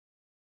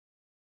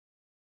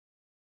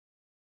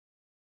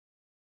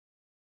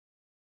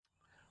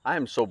I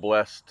am so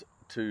blessed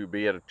to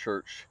be at a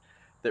church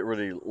that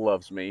really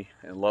loves me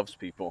and loves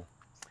people.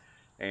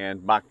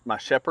 And my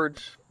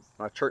shepherds,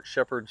 my church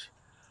shepherds,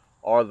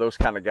 are those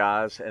kind of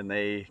guys, and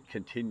they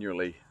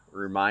continually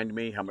remind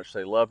me how much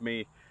they love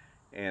me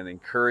and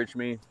encourage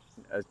me.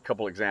 A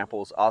couple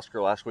examples: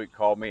 Oscar last week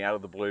called me out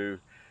of the blue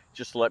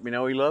just to let me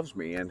know he loves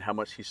me and how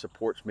much he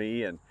supports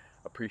me and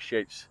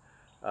appreciates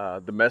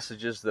the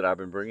messages that I've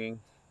been bringing.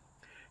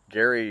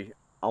 Gary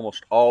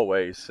almost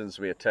always sends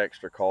me a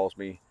text or calls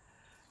me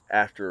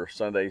after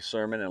Sunday's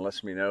sermon and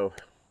lets me know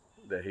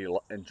that he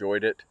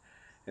enjoyed it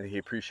and he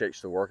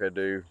appreciates the work I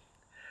do.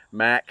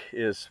 Mac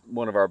is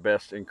one of our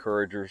best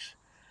encouragers,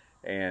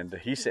 and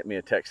he sent me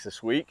a text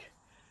this week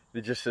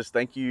that just says,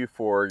 "Thank you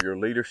for your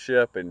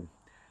leadership and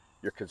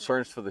your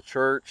concerns for the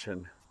church,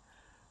 and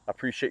I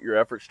appreciate your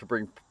efforts to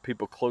bring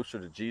people closer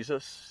to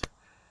Jesus."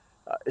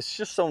 It's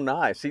just so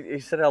nice. He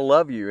said, "I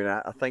love you," and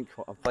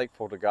I'm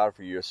thankful to God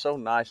for you. It's so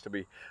nice to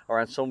be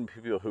around so many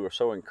people who are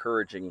so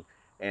encouraging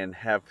and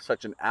have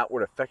such an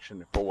outward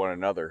affection for one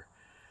another.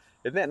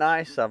 Isn't that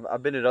nice?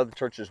 I've been at other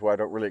churches where I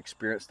don't really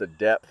experience the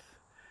depth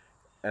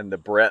and the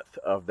breadth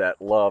of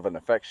that love and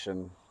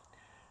affection,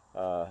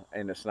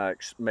 and it's not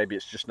maybe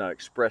it's just not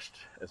expressed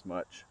as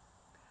much.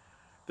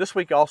 This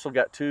week I also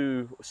got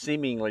two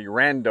seemingly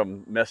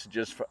random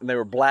messages, and they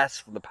were blasts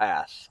from the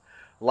past.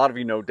 A lot of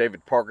you know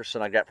David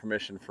Parkerson. I got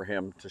permission for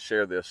him to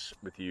share this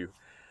with you.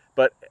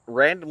 But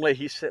randomly,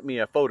 he sent me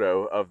a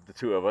photo of the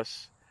two of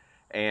us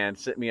and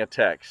sent me a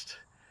text.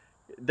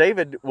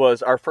 David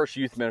was our first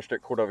youth minister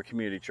at Cordova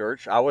Community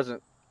Church. I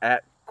wasn't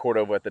at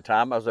Cordova at the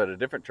time. I was at a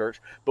different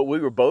church, but we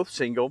were both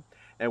single,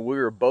 and we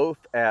were both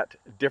at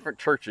different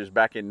churches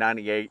back in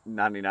 98,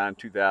 99,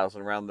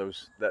 2000, around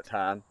that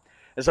time.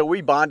 And so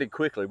we bonded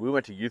quickly. We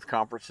went to youth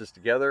conferences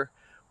together.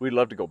 We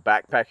loved to go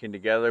backpacking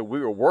together. We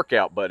were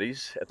workout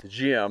buddies at the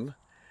gym,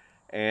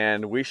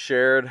 and we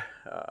shared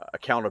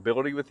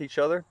accountability with each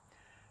other.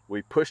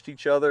 We pushed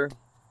each other.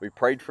 We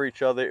prayed for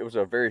each other. It was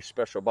a very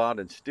special bond,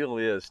 and still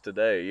is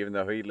today, even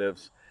though he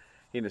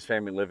and his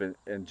family live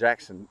in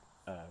Jackson,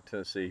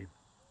 Tennessee.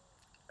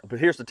 But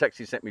here's the text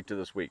he sent me to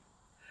this week.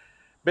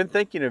 Been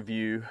thinking of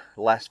you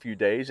the last few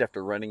days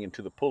after running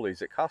into the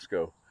pulleys at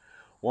Costco,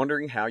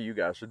 wondering how you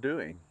guys are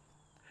doing.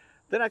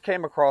 Then I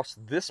came across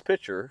this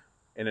picture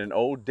in an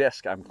old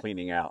desk I'm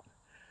cleaning out.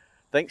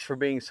 Thanks for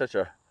being such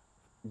a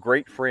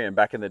great friend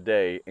back in the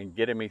day and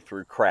getting me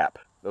through crap.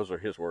 Those are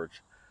his words,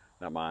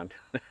 not mine.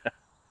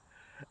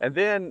 And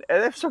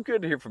it's so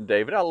good to hear from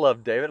David. I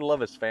love David. I love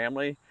his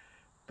family.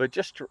 But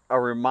just a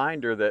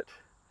reminder that,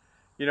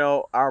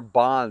 our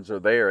bonds are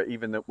there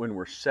even when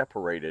we're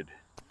separated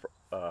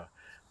uh,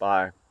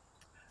 by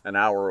an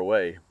hour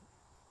away.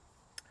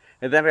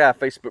 And then I got a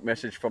Facebook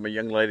message from a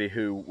young lady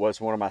who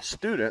was one of my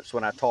students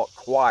when I taught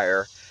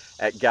choir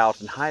at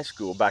Gallatin High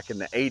School back in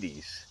the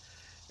 80s.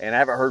 And I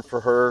haven't heard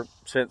from her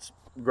since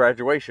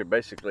graduation,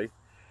 basically.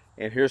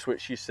 And here's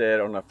what she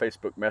said on a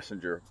Facebook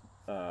Messenger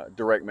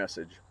direct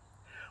message.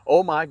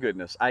 Oh my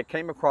goodness, I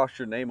came across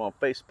your name on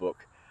Facebook.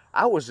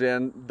 I was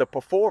in the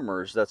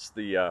Performers, that's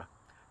the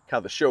kind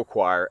of the show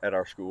choir at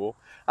our school.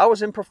 I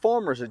was in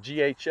Performers at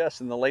GHS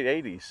in the late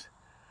 80s.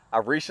 I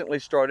recently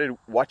started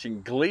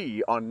watching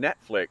Glee on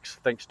Netflix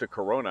thanks to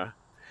Corona.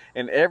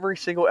 And every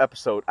single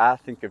episode, I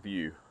think of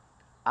you.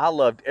 I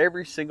loved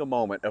every single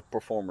moment of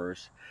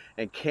Performers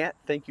and can't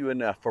thank you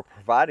enough for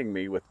providing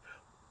me with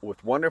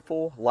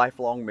wonderful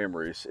lifelong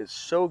memories. It's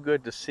so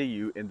good to see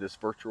you in this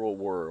virtual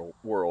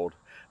world.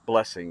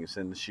 Blessings.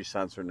 And she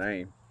signs her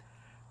name.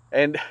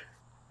 And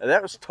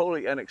that was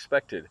totally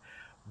unexpected.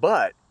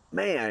 But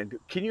man,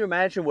 can you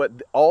imagine what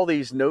all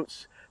these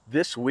notes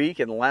this week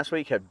and last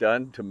week have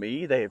done to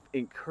me? They have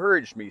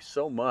encouraged me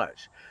so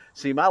much.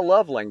 See, my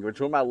love language,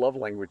 one of my love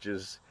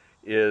languages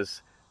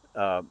is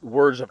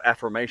words of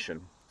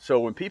affirmation. So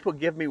when people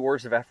give me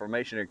words of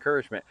affirmation and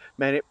encouragement,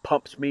 man, it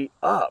pumps me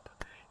up.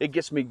 It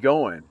gets me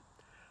going.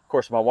 Of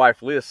course, my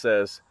wife Liz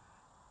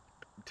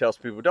tells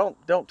people,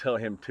 don't tell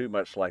him too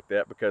much like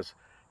that because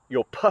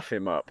you'll puff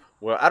him up.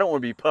 Well, I don't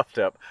want to be puffed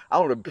up. I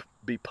want to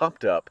be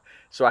pumped up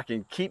so I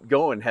can keep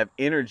going, have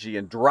energy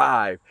and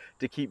drive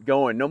to keep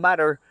going, no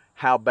matter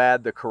how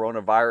bad the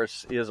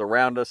coronavirus is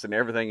around us and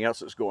everything else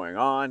that's going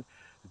on.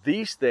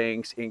 These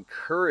things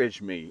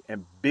encourage me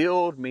and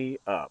build me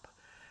up.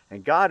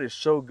 And God is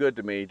so good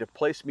to me to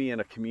place me in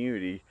a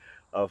community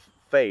of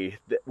faith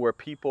where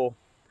people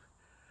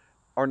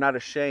are not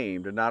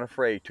ashamed and not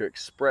afraid to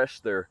express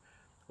their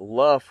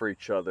love for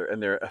each other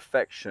and their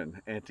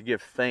affection and to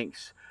give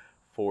thanks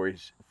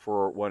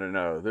for one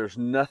another. There's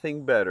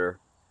nothing better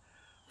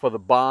for the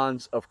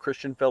bonds of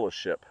Christian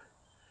fellowship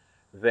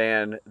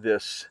than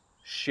this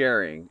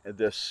sharing,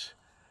 this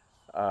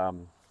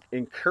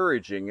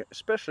encouraging,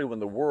 especially when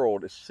the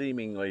world is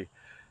seemingly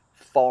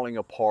falling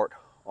apart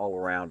all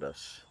around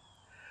us.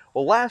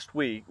 Well, last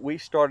week we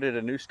started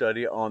a new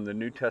study on the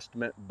New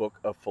Testament book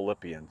of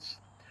Philippians.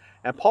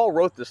 And Paul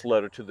wrote this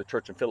letter to the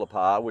church in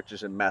Philippi, which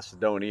is in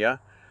Macedonia.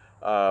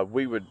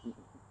 We would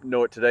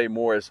know it today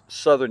more as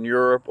Southern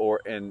Europe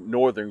or in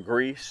Northern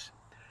Greece,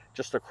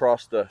 just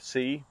across the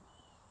sea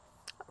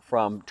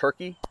from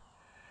Turkey.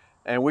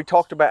 And we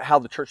talked about how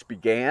the church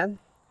began.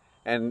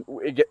 And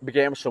it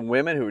began with some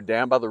women who were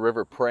down by the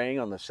river praying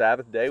on the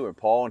Sabbath day when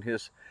Paul and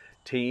his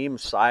team,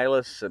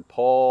 Silas and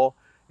Paul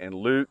and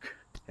Luke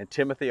and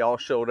Timothy all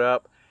showed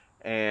up.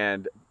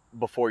 And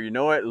before you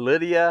know it,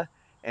 Lydia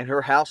and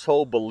her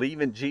household believe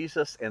in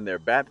Jesus and they're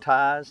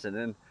baptized. And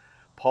then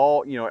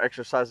Paul,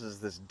 exorcises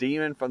this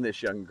demon from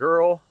this young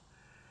girl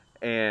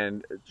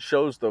and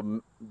shows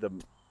the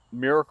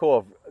miracle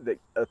of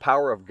the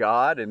power of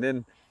God. And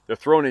then they're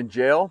thrown in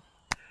jail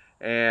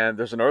and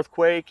there's an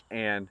earthquake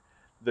and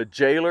the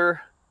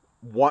jailer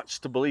wants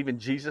to believe in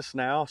Jesus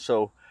now.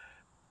 So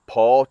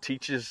Paul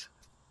teaches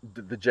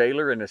the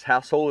jailer and his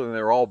household and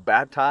they're all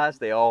baptized.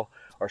 They all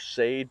are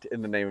saved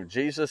in the name of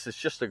Jesus. It's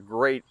just a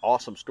great,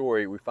 awesome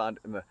story we find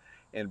in the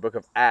book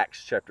of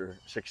Acts chapter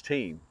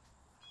 16.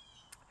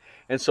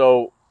 And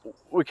so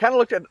we kind of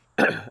looked at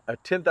a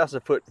 10,000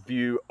 foot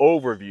view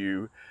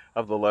overview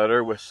of the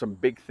letter with some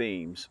big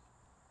themes.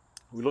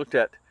 We looked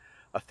at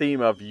a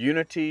theme of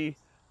unity,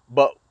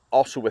 but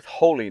also with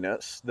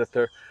holiness,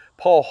 that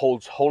Paul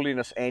holds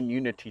holiness and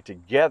unity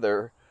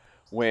together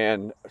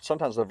when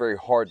sometimes they're very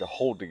hard to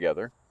hold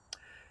together.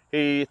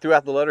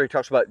 Throughout the letter, he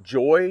talks about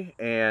joy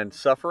and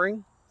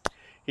suffering.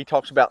 He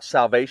talks about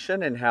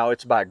salvation and how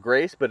it's by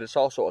grace, but it's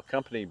also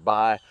accompanied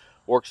by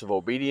works of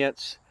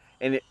obedience.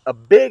 And a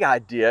big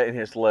idea in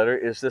his letter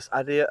is this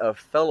idea of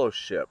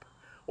fellowship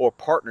or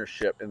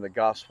partnership in the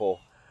gospel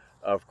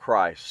of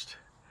Christ.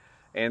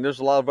 And there's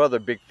a lot of other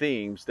big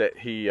themes that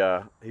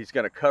he's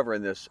going to cover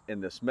in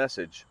this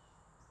message.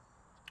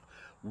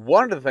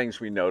 One of the things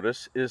we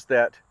notice is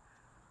that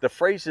the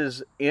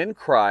phrases "in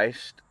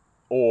Christ"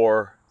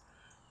 or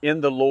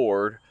 "in the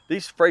Lord,"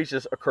 these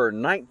phrases occur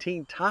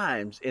 19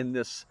 times in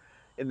this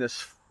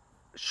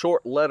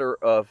short letter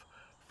of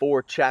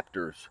 4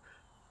 chapters.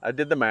 I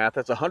did the math.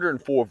 That's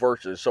 104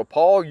 verses. So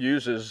Paul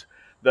uses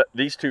one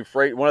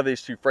of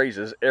these two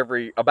phrases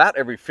about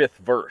every 5th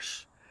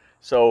verse.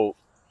 So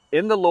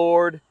 "in the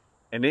Lord"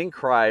 and "in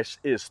Christ"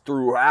 is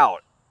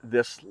throughout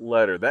this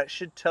letter. That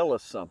should tell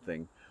us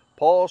something.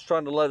 Paul's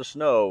trying to let us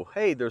know,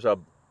 hey, there's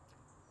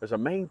a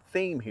main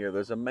theme here.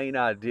 There's a main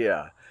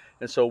idea.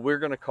 And so we're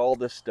going to call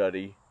this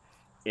study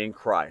 "In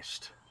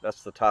Christ."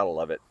 That's the title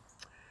of it.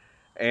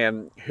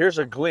 And here's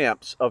a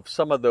glimpse of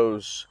some of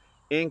those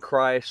 "in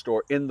Christ"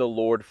 or "in the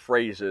Lord"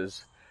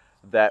 phrases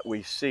that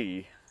we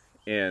see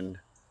in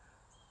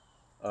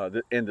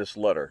this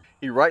letter.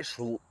 He writes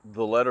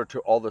the letter to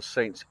all the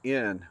saints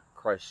in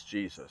Christ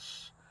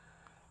Jesus.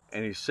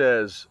 And he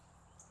says,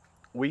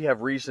 we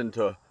have reason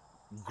to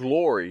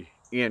glory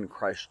in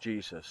Christ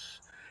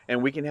Jesus.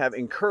 And we can have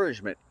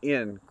encouragement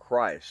in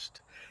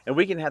Christ. And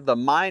we can have the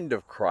mind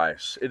of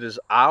Christ. It is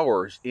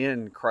ours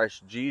in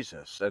Christ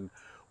Jesus. And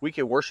we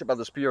can worship by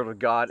the Spirit of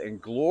God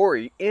and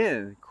glory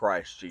in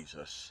Christ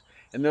Jesus.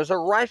 And there's a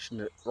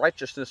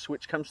righteousness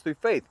which comes through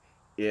faith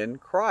in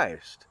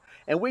Christ.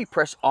 And we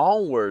press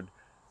onward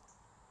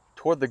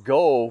toward the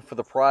goal for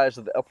the prize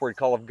of the upward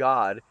call of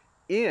God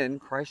in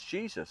Christ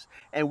Jesus.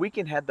 And we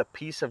can have the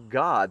peace of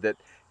God that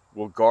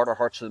will guard our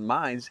hearts and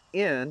minds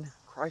in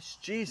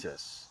Christ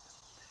Jesus.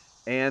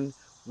 And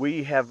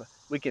we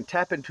can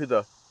tap into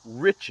the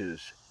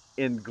riches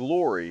in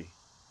glory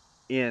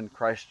in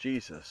Christ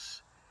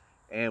Jesus.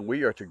 And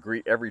we are to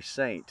greet every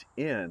saint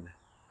in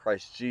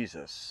Christ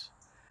Jesus.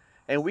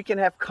 And we can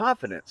have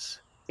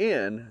confidence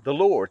in the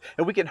Lord.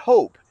 And we can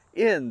hope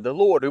in the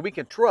Lord. And we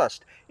can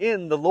trust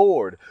in the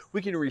Lord.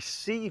 We can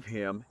receive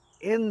Him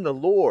in the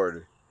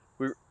Lord.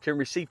 We can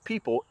receive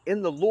people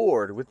in the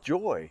Lord with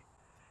joy.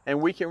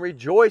 And we can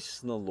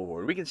rejoice in the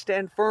Lord. We can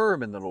stand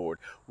firm in the Lord.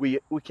 We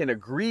can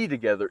agree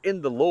together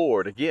in the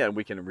Lord. Again,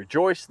 we can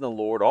rejoice in the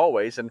Lord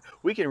always. And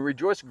we can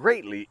rejoice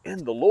greatly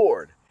in the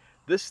Lord.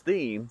 This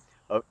theme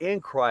of "in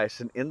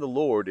Christ" and "in the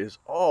Lord" is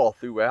all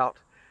throughout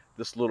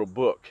this little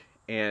book.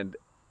 And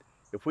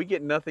if we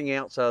get nothing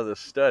else out of this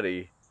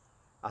study,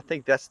 I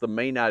think that's the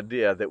main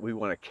idea that we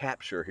want to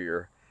capture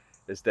here,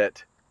 is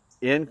that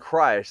in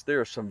Christ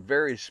there are some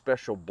very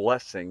special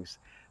blessings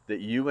that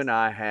you and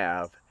I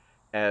have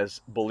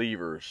as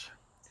believers,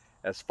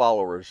 as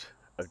followers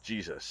of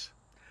Jesus.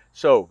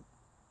 So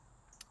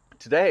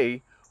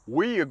today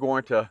we are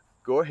going to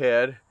go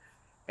ahead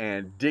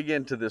and dig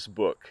into this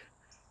book.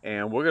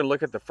 And we're going to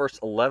look at the first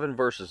 11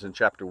 verses in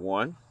chapter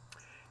 1.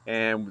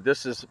 And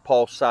this is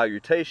Paul's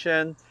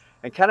salutation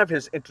and kind of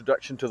his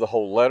introduction to the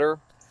whole letter.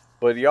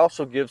 But he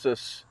also gives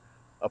us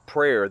a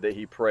prayer that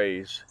he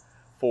prays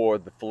for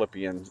the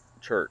Philippian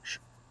church.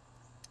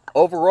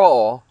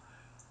 Overall,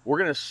 we're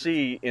going to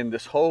see in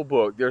this whole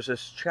book, there's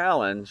this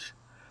challenge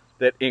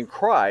that in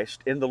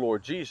Christ, in the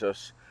Lord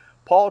Jesus,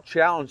 Paul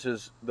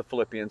challenges the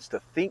Philippians to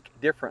think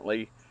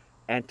differently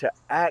and to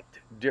act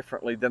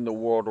differently than the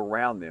world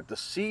around them, to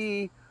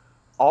see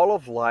all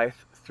of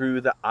life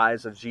through the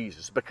eyes of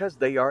Jesus, because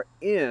they are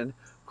in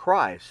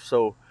Christ.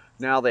 So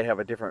now they have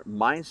a different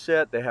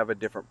mindset, they have a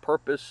different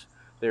purpose,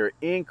 they're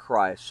in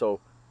Christ. So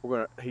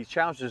he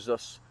challenges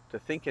us to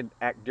think and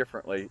act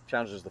differently,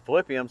 challenges the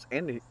Philippians,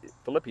 and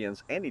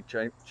he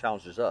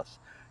challenges us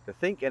to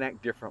think and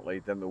act differently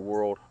than the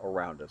world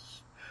around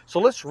us. So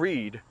let's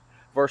read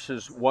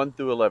verses 1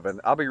 through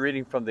 11. I'll be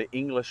reading from the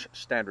English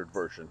Standard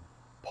Version.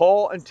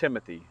 Paul and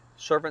Timothy,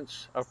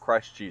 servants of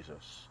Christ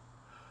Jesus,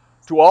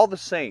 to all the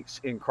saints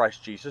in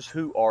Christ Jesus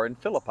who are in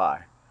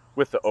Philippi,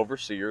 with the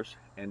overseers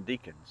and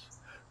deacons.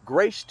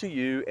 Grace to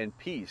you and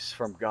peace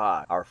from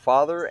God, our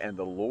Father, and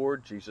the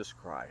Lord Jesus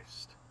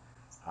Christ.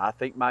 I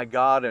thank my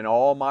God in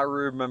all my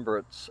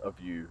remembrance of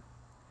you,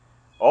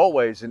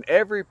 always in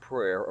every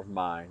prayer of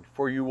mine,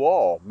 for you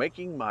all,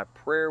 making my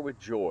prayer with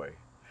joy,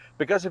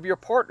 because of your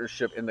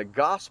partnership in the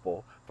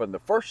gospel from the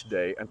first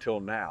day until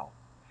now.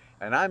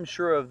 And I'm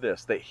sure of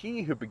this, that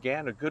he who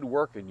began a good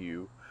work in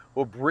you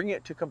will bring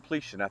it to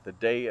completion at the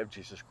day of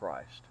Jesus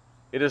Christ.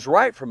 It is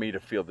right for me to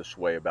feel this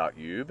way about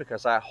you,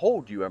 because I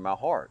hold you in my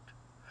heart.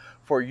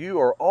 For you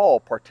are all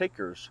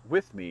partakers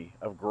with me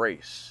of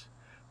grace,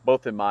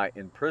 both in my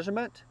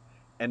imprisonment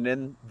and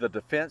in the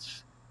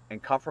defense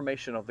and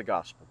confirmation of the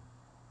gospel.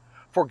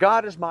 For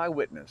God is my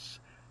witness,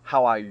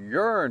 how I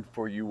yearn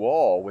for you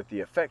all with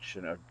the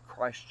affection of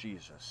Christ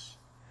Jesus.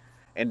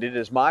 And it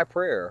is my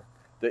prayer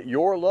that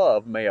your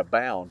love may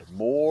abound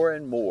more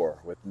and more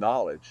with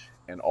knowledge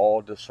and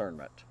all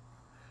discernment,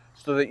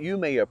 so that you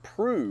may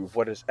approve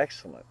what is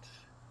excellent,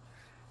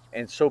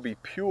 and so be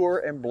pure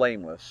and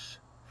blameless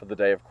for the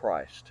day of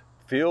Christ,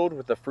 filled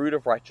with the fruit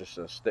of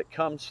righteousness that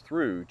comes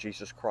through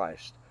Jesus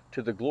Christ,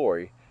 to the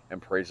glory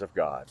and praise of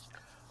God.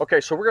 Okay,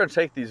 so we're going to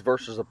take these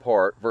verses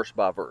apart, verse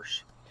by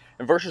verse.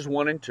 In verses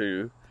 1 and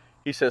 2,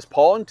 he says,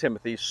 Paul and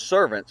Timothy,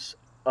 servants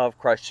of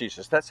Christ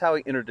Jesus. That's how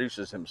he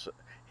introduces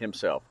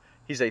himself.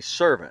 He's a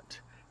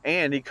servant.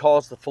 And he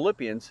calls the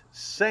Philippians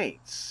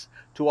saints,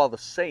 to all the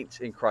saints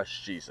in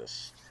Christ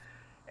Jesus.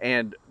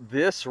 And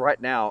this right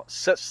now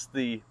sets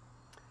the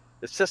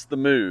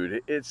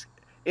mood. It's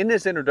in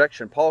this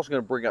introduction, Paul's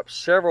going to bring up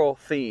several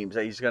themes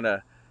that he's going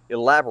to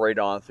elaborate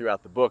on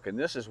throughout the book, and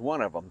this is one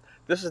of them.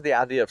 This is the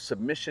idea of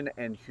submission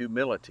and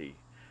humility,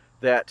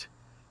 that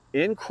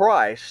in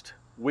Christ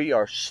we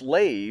are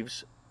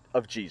slaves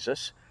of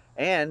Jesus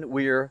and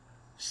we're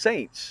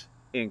saints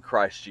in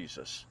Christ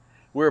Jesus.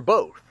 We're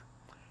both.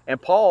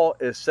 And Paul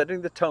is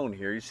setting the tone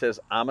here. He says,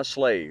 I'm a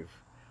slave.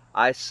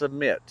 I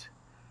submit.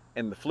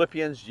 In the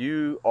Philippians,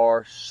 you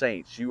are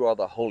saints. You are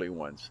the holy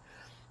ones.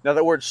 Now,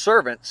 the word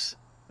servants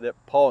that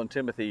Paul and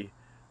Timothy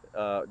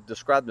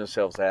describe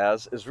themselves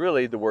as is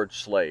really the word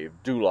slave,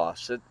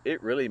 doulos.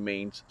 It really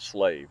means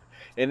slave.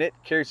 And it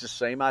carries the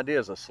same idea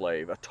as a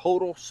slave, a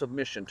total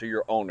submission to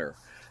your owner,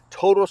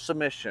 total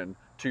submission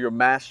to your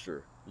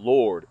master,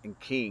 Lord, and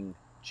King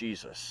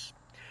Jesus.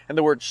 And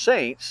the word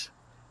saints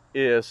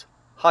is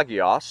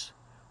hagios,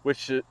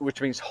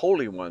 which means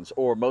holy ones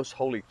or most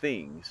holy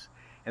things.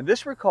 And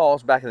this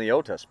recalls back in the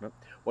Old Testament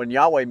when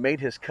Yahweh made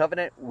his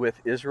covenant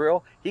with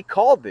Israel, he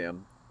called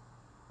them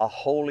a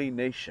holy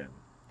nation.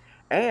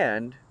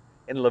 And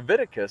in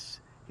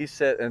Leviticus, he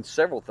said in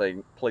several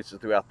places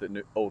throughout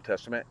the Old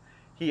Testament,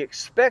 he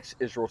expects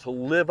Israel to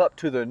live up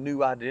to their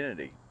new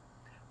identity.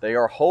 They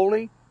are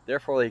holy,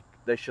 therefore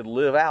they should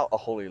live out a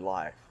holy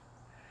life.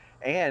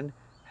 And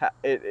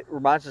it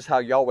reminds us how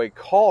Yahweh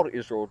called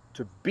Israel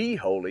to be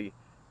holy,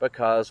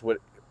 because what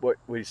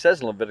he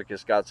says in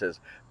Leviticus, God says,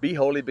 be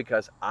holy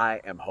because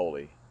I am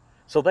holy.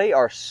 So they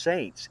are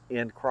saints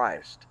in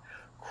Christ.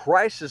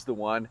 Christ is the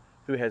one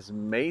who has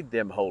made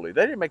them holy.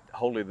 They didn't make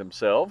holy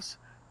themselves.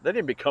 They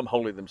didn't become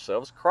holy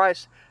themselves.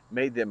 Christ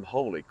made them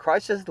holy.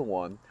 Christ is the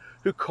one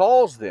who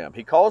calls them.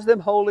 He calls them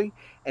holy,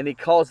 and he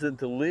calls them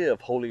to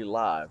live holy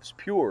lives,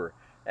 pure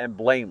and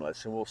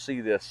blameless. And we'll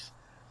see this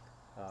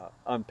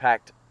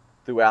unpacked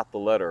throughout the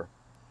letter.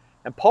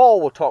 And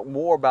Paul will talk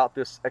more about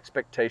this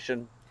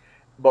expectation,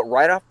 but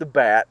right off the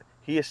bat,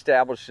 he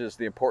establishes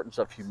the importance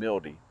of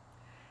humility.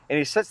 And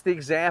he sets the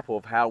example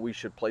of how we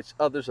should place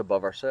others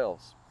above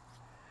ourselves.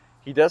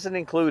 He doesn't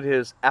include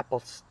his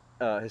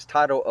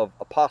title of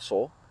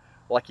apostle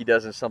like he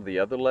does in some of the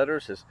other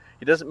letters.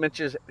 He doesn't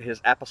mention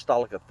his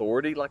apostolic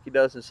authority like he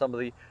does in some of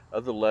the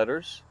other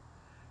letters.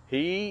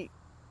 He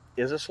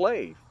is a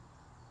slave,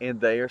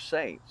 and they are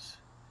saints.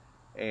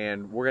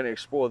 And we're going to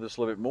explore this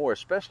a little bit more,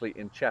 especially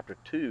in chapter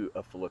 2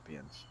 of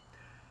Philippians.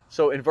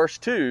 So in verse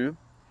 2,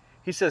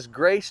 he says,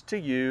 grace to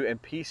you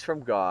and peace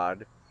from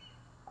God,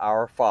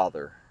 our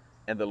Father,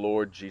 and the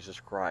Lord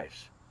Jesus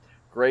Christ.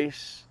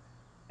 Grace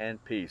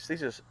and peace.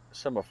 These are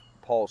some of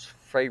Paul's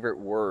favorite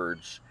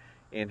words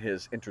in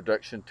his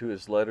introduction to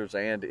his letters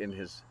and in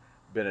his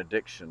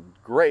benediction.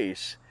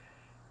 Grace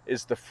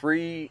is the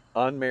free,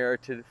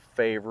 unmerited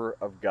favor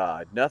of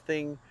God.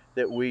 Nothing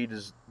that we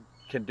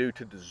can do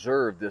to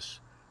deserve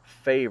this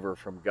favor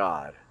from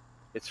God.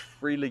 It's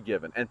freely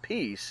given. And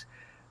peace,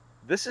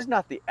 this is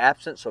not the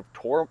absence of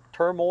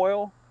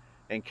turmoil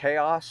and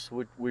chaos,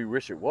 which we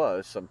wish it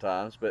was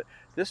sometimes, but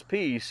this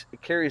peace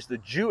carries the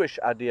Jewish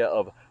idea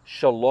of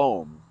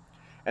shalom.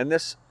 And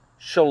this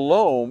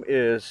shalom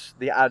is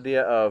the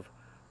idea of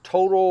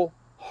total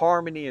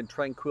harmony and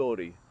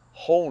tranquility,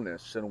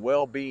 wholeness and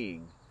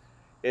well-being.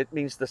 It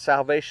means the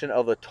salvation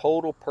of the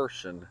total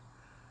person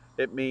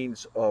It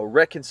means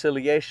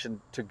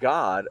reconciliation to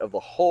God of the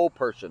whole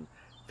person,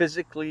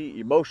 physically,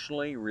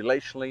 emotionally,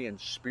 relationally, and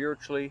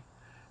spiritually.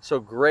 So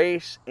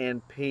grace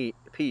and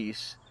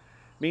peace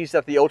means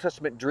that the Old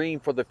Testament dream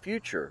for the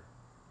future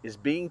is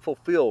being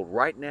fulfilled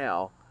right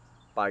now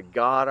by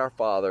God our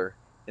Father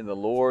in the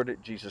Lord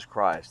Jesus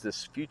Christ.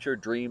 This future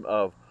dream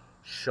of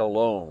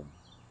shalom.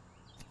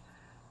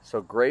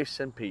 So grace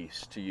and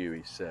peace to you,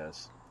 he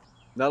says.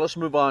 Now let's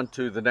move on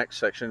to the next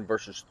section,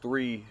 verses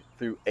 3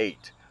 through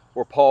 8,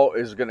 where Paul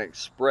is going to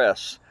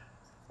express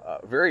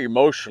very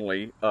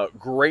emotionally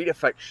great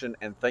affection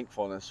and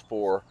thankfulness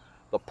for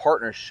the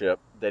partnership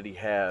that he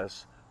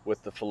has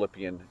with the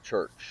Philippian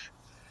church.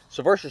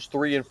 So verses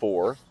 3 and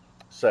 4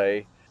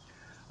 say,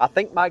 I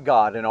thank my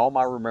God in all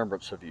my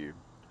remembrance of you,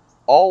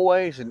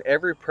 always in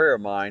every prayer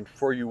of mine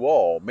for you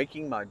all,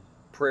 making my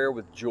prayer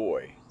with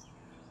joy.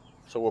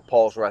 So we'll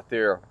pause right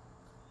there.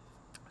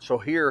 So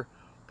here,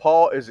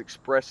 Paul is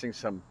expressing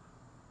some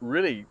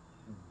really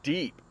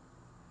deep,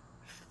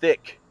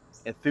 thick,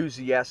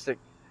 enthusiastic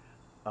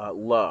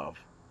love.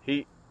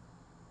 He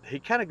he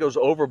kind of goes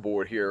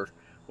overboard here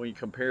when you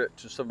compare it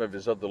to some of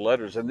his other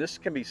letters, and this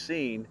can be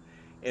seen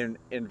in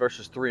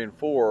verses 3 and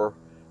 4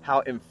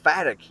 how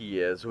emphatic he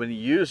is when he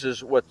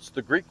uses what's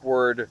the Greek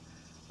word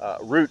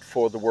root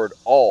for the word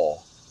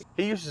all.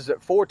 He uses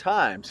it 4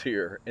 times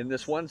here in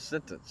this one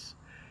sentence.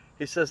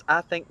 He says,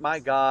 I thank my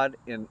God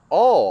in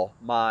all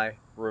my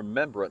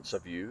remembrance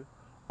of you,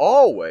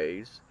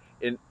 always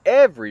in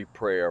every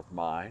prayer of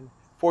mine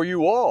for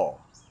you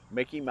all,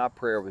 making my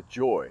prayer with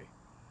joy.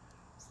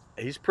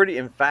 He's pretty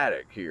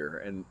emphatic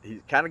here, and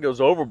he kind of goes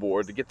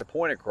overboard to get the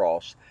point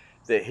across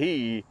that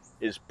he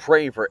is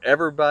praying for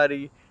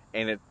everybody,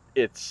 and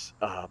it's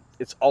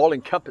all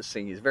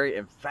encompassing. He's very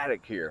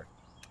emphatic here.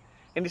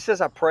 And he says,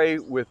 I pray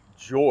with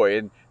joy.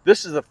 And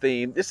this is a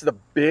theme, this is a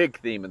big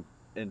theme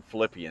in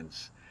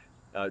Philippians,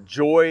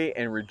 joy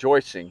and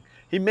rejoicing.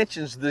 He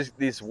mentions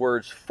these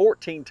words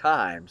 14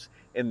 times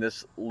in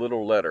this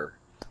little letter.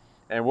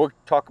 And we'll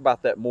talk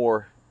about that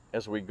more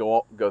as we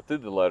go through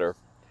the letter.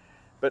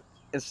 But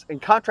in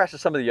contrast to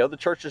some of the other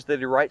churches that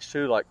he writes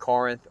to, like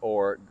Corinth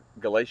or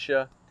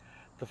Galatia,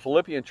 the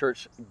Philippian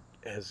church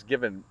has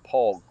given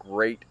Paul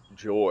great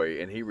joy,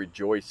 and he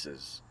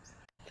rejoices.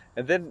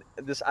 And then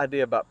this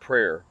idea about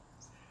prayer.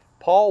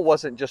 Paul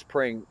wasn't just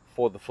praying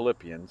for the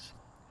Philippians.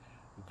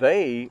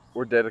 They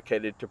were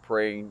dedicated to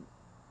praying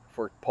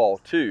for Paul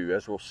too,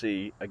 as we'll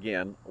see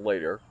again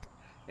later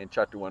in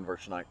chapter 1,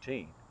 verse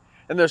 19.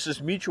 And there's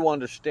this mutual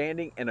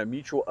understanding and a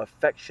mutual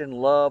affection,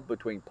 love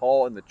between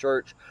Paul and the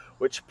church,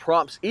 which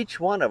prompts each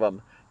one of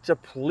them to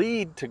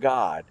plead to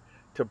God,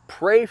 to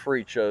pray for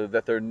each other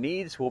that their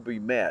needs will be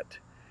met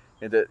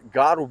and that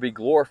God will be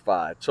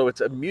glorified. So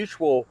it's a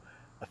mutual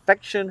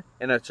affection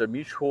and it's a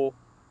mutual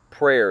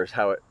prayer is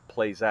how it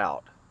plays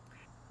out.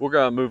 We're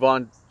going to move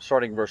on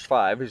starting verse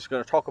 5. He's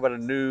going to talk about a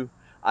new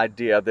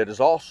idea that is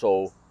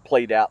also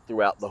played out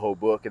throughout the whole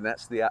book, and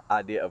that's the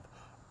idea of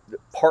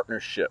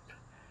partnership.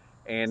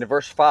 And in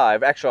verse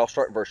 5, actually I'll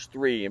start in verse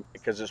 3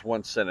 because it's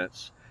one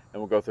sentence,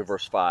 and we'll go through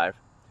verse 5.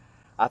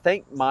 I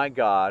thank my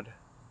God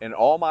in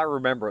all my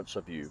remembrance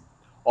of you,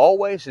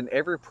 always in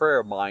every prayer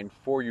of mine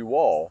for you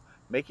all,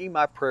 making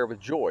my prayer with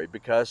joy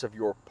because of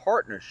your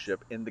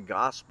partnership in the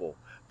gospel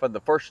from the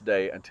first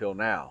day until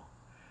now.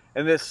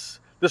 And this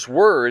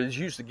word is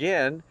used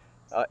again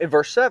in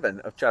verse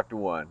 7 of chapter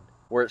 1,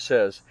 where it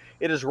says,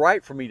 it is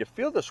right for me to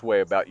feel this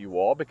way about you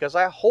all because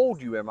I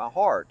hold you in my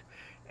heart,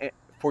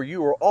 for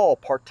you are all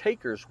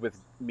partakers with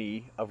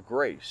me of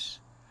grace,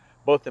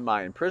 both in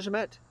my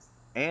imprisonment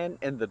and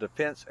in the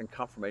defense and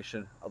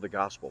confirmation of the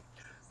gospel.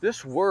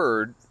 This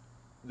word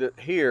that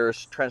here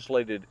is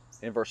translated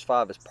in verse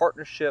 5 as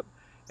partnership,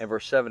 and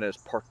verse 7 as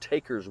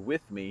partakers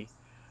with me.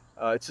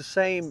 It's the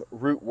same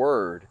root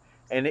word,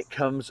 and it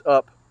comes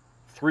up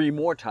 3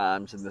 more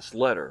times in this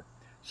letter.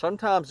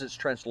 Sometimes it's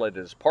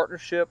translated as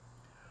partnership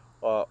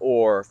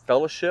or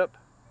fellowship,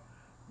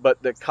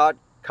 but the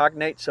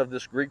cognates of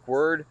this Greek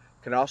word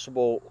can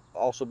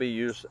also be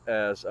used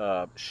as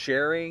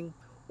sharing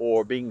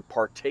or being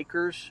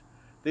partakers.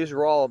 These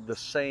are all the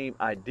same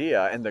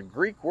idea. And the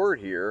Greek word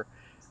here,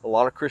 a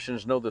lot of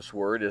Christians know this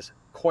word, is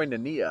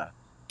koinonia.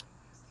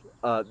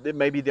 It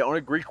may be the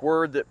only Greek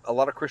word that a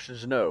lot of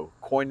Christians know,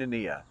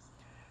 koinonia.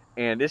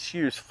 And it's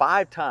used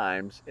 5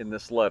 times in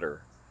this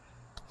letter.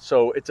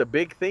 So it's a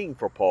big thing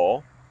for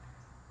Paul.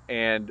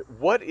 And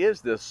what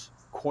is this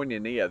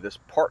koinonia, this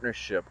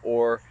partnership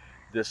or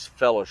this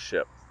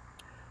fellowship?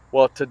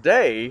 Well,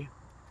 today,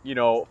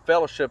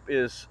 fellowship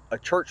is a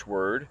church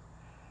word,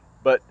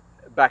 but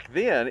back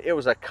then it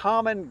was a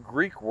common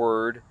Greek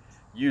word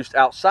used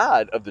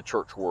outside of the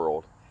church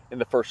world in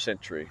the first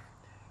century.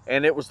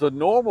 And it was the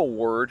normal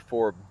word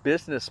for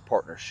business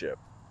partnership,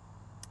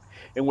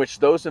 in which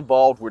those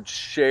involved would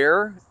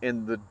share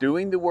in the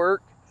doing the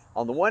work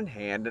on the one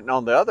hand, and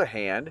on the other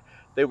hand,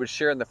 they would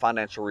share in the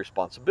financial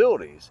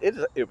responsibilities.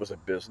 It was a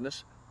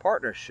business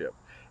partnership.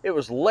 It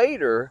was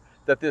later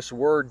that this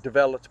word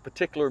developed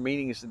particular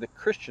meanings in the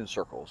Christian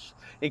circles,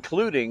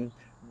 including,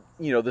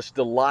 this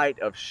delight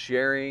of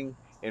sharing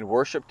in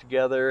worship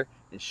together,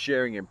 in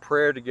sharing in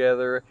prayer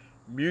together,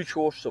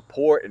 mutual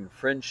support and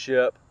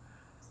friendship.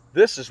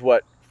 This is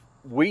what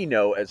we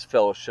know as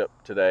fellowship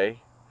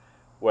today.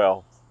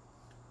 Well,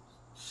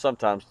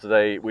 sometimes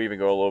today we even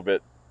go a little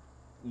bit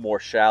more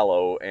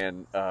shallow,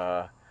 and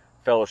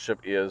fellowship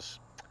is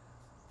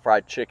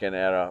fried chicken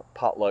at a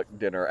potluck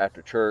dinner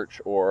after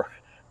church, or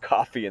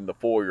coffee in the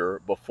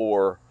foyer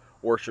before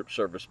worship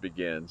service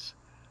begins.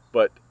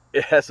 But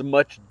it has a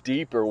much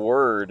deeper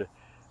word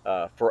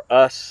for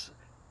us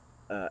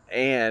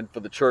and for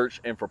the church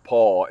and for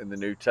Paul in the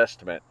New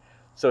Testament.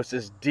 So it's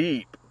this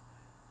deep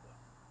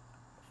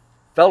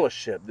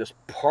fellowship, this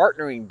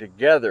partnering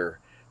together,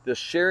 this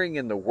sharing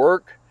in the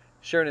work,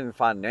 sharing in the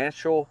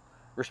financial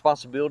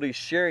responsibilities,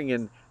 sharing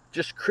in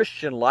just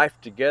Christian life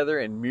together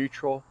and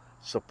mutual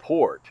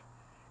support.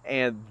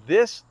 And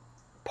this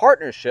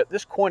partnership,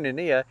 this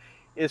koinonia,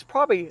 is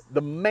probably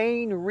the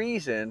main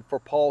reason for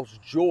Paul's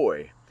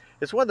joy.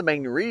 It's one of the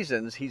main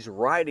reasons he's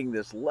writing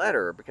this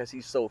letter, because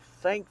he's so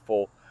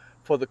thankful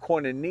for the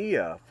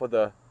koinonia, for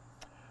the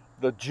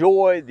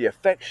joy, the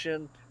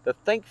affection, the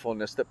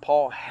thankfulness that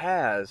Paul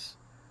has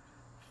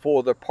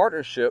for the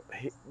partnership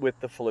with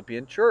the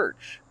Philippian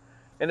church.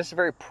 And it's a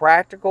very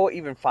practical,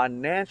 even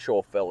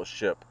financial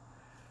fellowship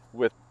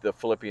with the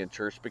Philippian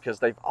church, because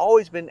they've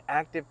always been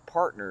active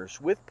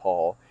partners with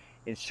Paul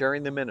in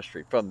sharing the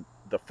ministry from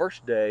the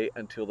first day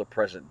until the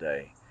present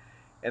day.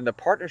 And the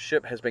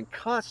partnership has been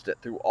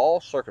constant through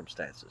all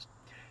circumstances.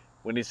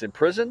 When he's in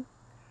prison,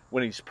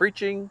 when he's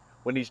preaching,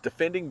 when he's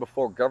defending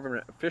before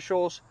government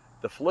officials,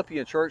 the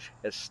Philippian church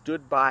has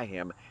stood by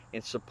him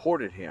and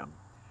supported him.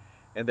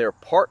 And they're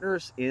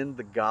partners in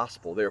the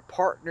gospel. They're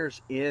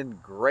partners in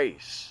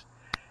grace.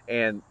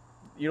 And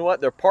you know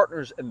what? They're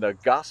partners in the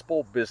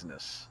gospel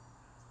business.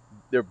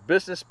 They're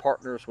business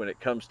partners when it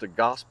comes to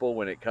gospel,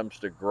 when it comes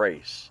to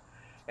grace.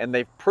 And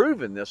they've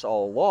proven this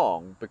all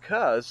along,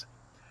 because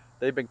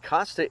they've been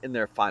constant in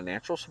their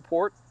financial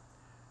support.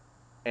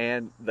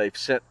 And they've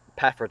sent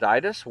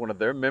Epaphroditus, one of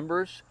their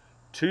members,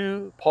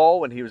 to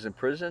Paul when he was in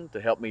prison to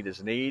help meet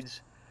his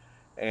needs.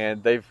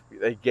 And they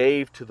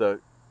gave to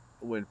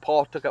when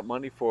Paul took up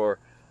money for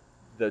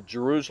the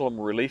Jerusalem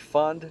Relief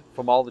Fund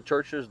from all the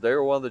churches, they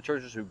were one of the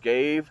churches who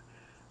gave,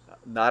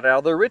 not out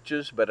of their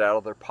riches, but out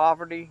of their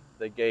poverty.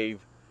 They gave,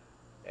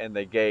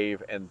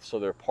 and so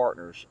they're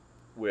partners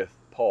with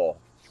Paul.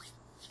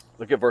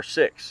 Look at verse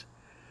 6.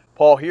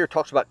 Paul here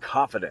talks about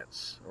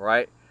confidence,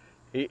 right?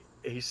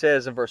 He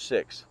says in verse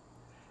 6,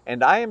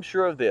 "And I am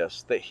sure of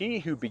this, that he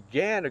who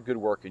began a good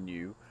work in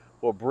you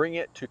will bring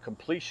it to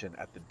completion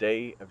at the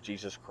day of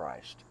Jesus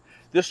Christ."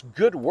 This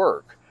good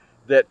work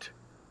that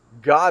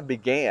God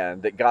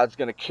began, that God's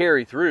going to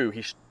carry through.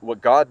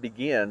 What God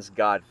begins,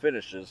 God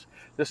finishes.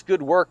 This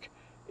good work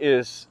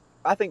is,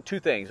 I think, two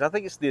things. I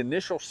think it's the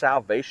initial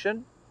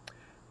salvation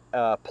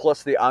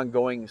plus the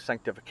ongoing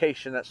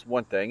sanctification. That's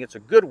one thing. It's a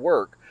good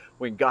work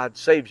when God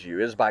saves you.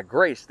 It is by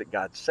grace that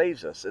God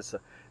saves us.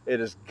 It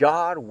is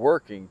God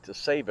working to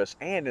save us,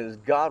 and it is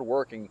God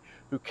working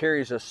who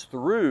carries us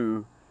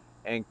through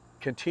and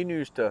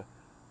continues to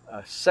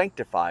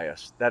sanctify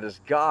us. That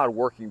is God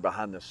working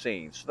behind the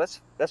scenes. So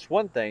that's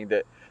one thing,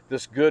 that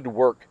this good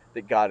work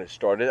that God has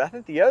started. I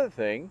think the other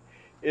thing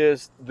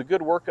is the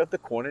good work of the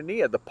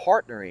koinonia, the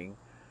partnering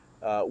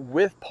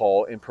with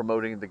Paul in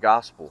promoting the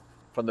gospel.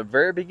 From the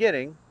very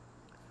beginning,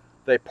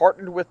 they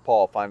partnered with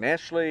Paul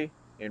financially,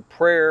 in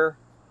prayer,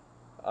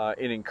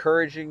 in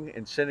encouraging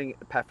and sending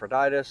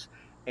Epaphroditus.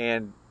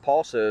 And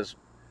Paul says,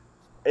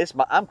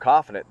 I'm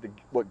confident that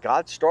what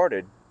God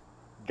started,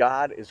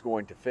 God is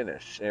going to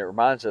finish. And it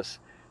reminds us,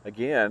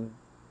 again,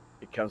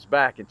 it comes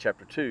back in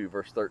chapter 2,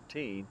 verse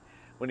 13,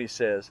 when he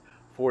says,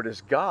 "For it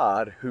is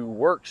God who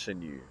works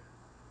in you,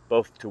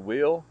 both to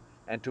will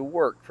and to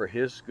work for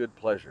his good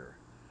pleasure."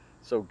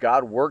 So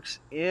God works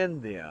in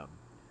them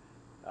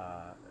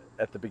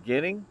at the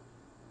beginning,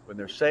 when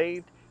they're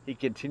saved. He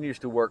continues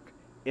to work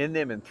in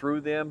them and through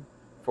them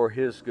for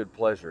his good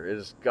pleasure. It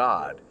is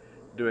God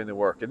doing the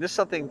work. And this is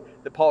something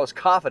that Paul is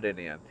confident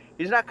in.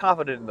 He's not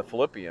confident in the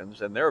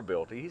Philippians and their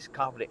ability. He's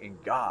confident in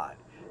God,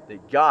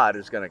 that God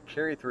is going to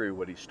carry through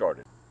what he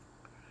started.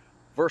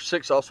 Verse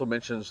 6 also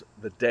mentions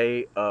the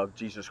day of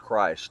Jesus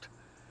Christ.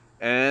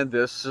 And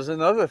this is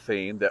another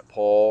theme that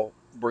Paul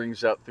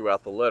brings up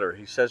throughout the letter.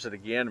 He says it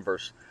again in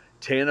verse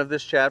 10 of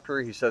this chapter.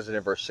 He says it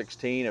in verse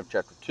 16 of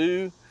chapter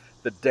 2.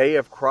 The day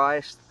of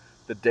Christ,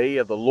 the day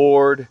of the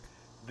Lord.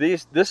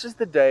 This is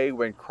the day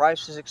when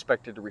Christ is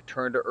expected to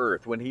return to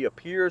earth, when he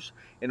appears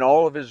in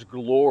all of his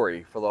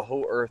glory for the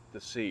whole earth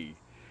to see.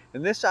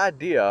 And this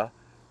idea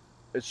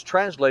is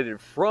adapted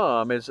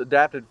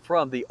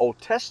from the Old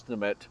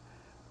Testament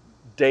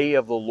day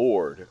of the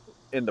Lord.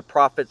 In the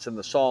prophets and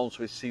the Psalms,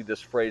 we see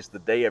this phrase, the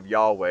day of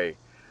Yahweh,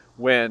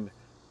 when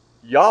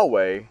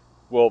Yahweh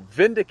will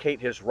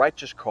vindicate his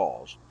righteous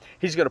cause.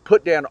 He's going to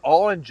put down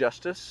all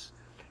injustice,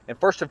 and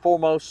first and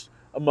foremost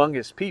among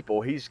his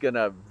people, he's going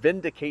to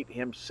vindicate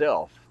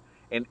himself,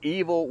 and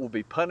evil will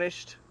be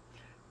punished.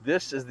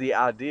 This is the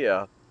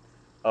idea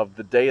of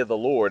the day of the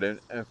Lord. And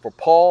for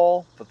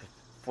Paul,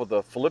 for for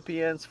the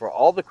Philippians, for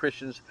all the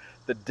Christians,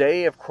 the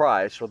day of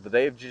Christ, or the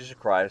day of Jesus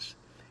Christ,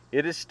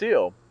 it is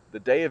still the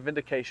day of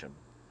vindication,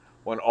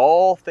 when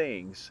all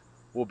things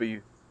will be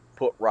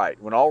put right,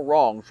 when all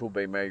wrongs will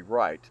be made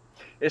right.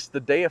 It's the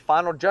day of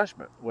final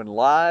judgment, when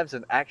lives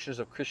and actions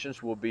of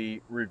Christians will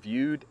be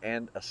reviewed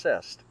and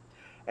assessed.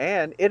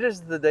 And it is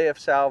the day of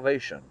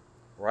salvation,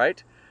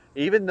 right?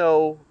 Even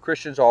though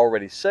Christians are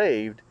already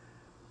saved,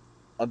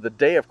 on the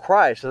day of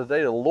Christ, the day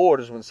of the Lord,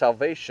 is when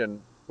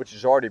salvation, which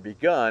has already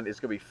begun, is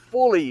going to be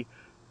fully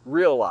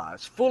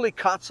realized, fully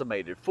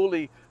consummated,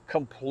 fully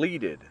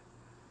completed.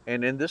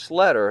 And in this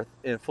letter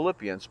in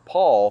Philippians,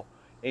 Paul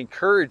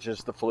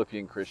encourages the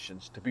Philippian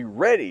Christians to be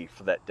ready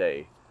for that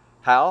day.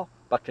 How?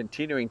 By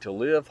continuing to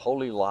live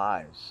holy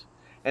lives.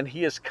 And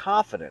he is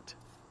confident,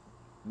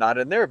 not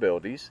in their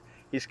abilities,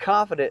 he's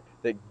confident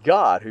that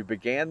God, who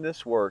began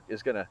this work,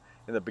 is going to,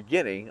 in the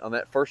beginning, on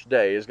that first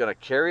day, is going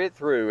to carry it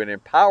through and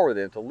empower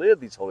them to live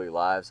these holy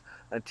lives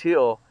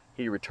until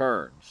he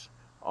returns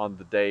on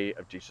the day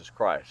of Jesus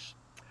Christ.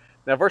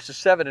 Now, verses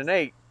 7 and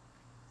 8,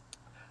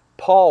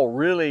 Paul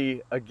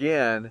really,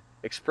 again,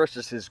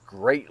 expresses his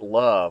great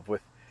love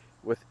with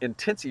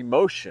intense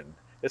emotion.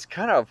 It's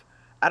kind of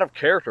out of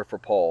character for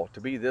Paul to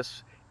be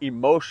this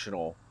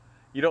emotional.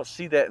 You don't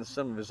see that in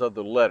some of his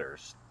other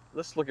letters.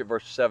 Let's look at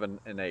verse 7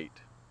 and 8.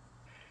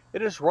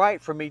 It is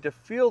right for me to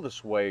feel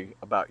this way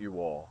about you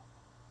all,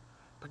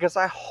 because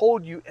I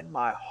hold you in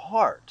my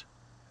heart.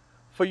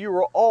 For you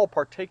are all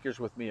partakers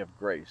with me of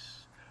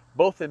grace,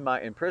 both in my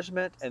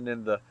imprisonment and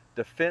in the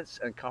defense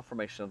and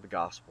confirmation of the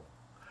gospel.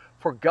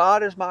 For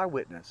God is my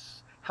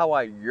witness, how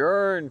I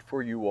yearned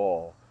for you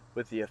all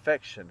with the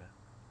affection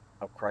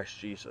of Christ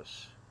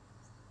Jesus.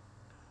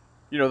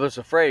 You know, there's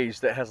a phrase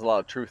that has a lot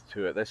of truth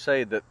to it. They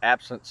say that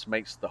absence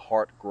makes the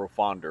heart grow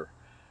fonder.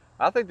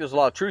 I think there's a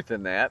lot of truth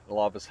in that. A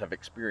lot of us have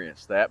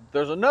experienced that. But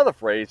there's another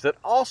phrase that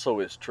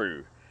also is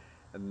true,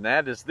 and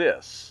that is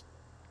this: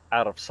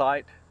 out of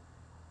sight,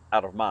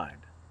 out of mind.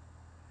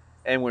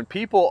 And when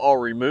people are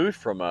removed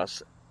from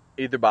us,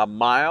 either by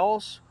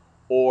miles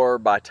or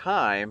by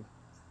time,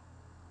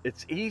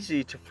 it's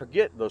easy to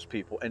forget those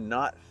people and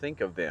not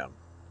think of them.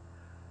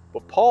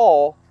 But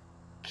Paul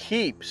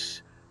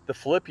keeps the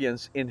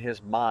Philippians in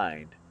his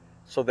mind,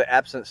 so the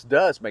absence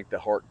does make the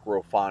heart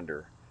grow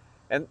fonder.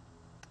 And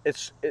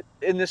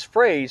in this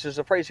phrase, there's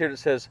a phrase here that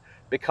says,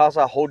 because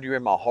I hold you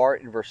in my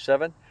heart, in verse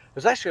 7.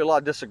 There's actually a lot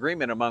of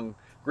disagreement among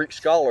Greek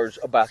scholars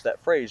about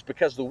that phrase,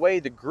 because the way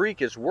the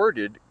Greek is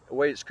worded, the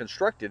way it's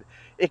constructed,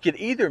 it could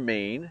either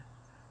mean,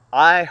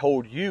 I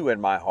hold you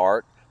in my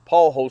heart,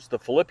 Paul holds the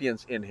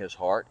Philippians in his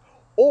heart,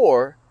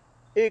 or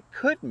it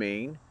could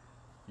mean,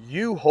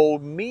 you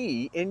hold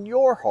me in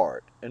your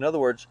heart. In other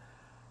words,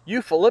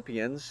 you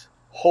Philippians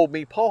hold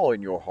me, Paul,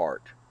 in your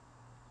heart.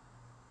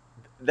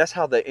 That's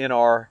how the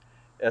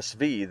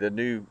NRSV, the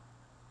New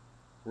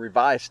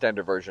Revised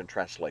Standard Version,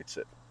 translates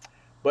it.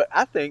 But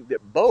I think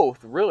that both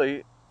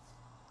really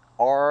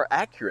are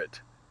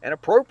accurate and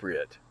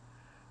appropriate.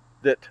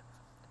 That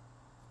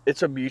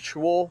it's a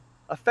mutual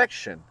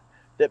affection.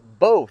 That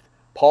both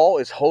Paul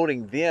is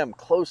holding them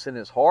close in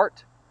his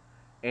heart,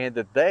 and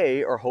that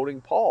they are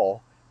holding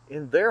Paul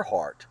in their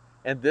heart.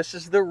 And this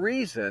is the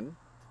reason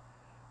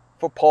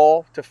for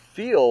Paul to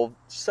feel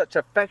such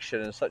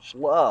affection and such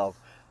love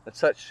and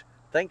such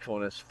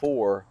thankfulness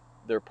for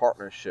their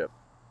partnership.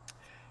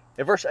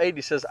 In verse 8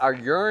 he says, I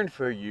yearn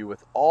for you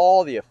with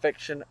all the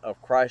affection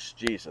of Christ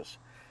Jesus.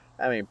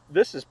 I mean,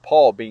 this is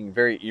Paul being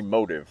very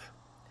emotive.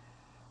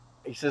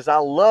 He says, I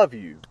love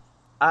you.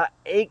 I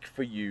ache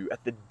for you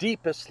at the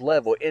deepest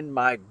level, in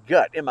my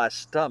gut, in my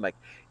stomach,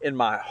 in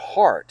my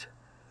heart.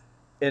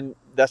 And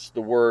that's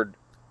the word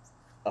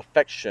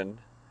affection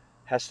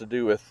has to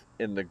do with,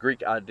 in the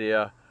Greek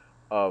idea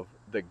of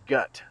the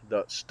gut,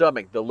 the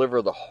stomach, the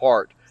liver, the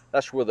heart.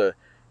 That's where the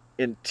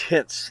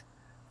intense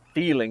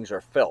feelings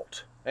are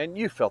felt. And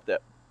you felt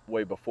that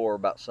way before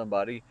about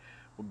somebody.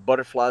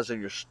 Butterflies in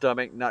your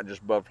stomach, not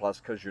just butterflies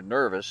because you're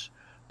nervous,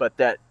 but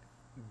that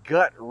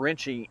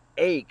gut-wrenching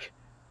ache,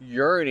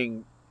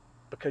 yearning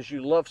because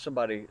you love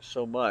somebody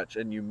so much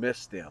and you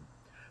miss them.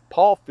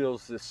 Paul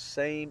feels this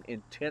same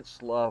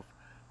intense love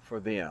for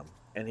them,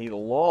 and he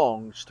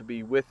longs to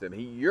be with them.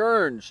 He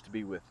yearns to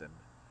be with them.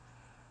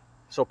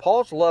 So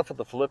Paul's love for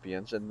the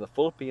Philippians and the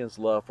Philippians'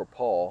 love for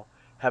Paul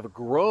have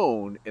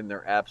grown in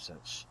their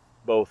absence,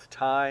 both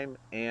time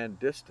and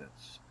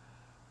distance.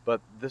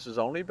 But this is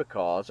only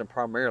because, and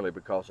primarily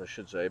because I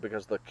should say,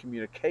 because the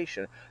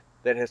communication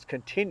that has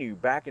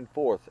continued back and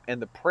forth,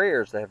 and the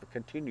prayers that have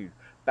continued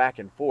back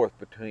and forth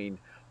between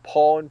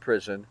Paul in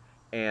prison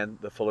and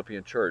the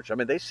Philippian church. I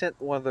mean, they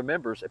sent one of their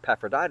members,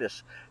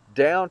 Epaphroditus,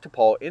 down to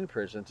Paul in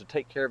prison to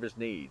take care of his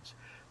needs.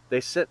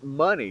 They sent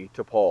money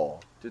to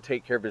Paul to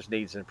take care of his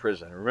needs in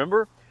prison.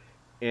 Remember,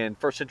 in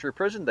first century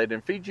prison, they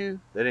didn't feed you,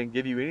 they didn't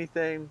give you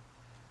anything.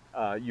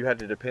 You had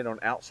to depend on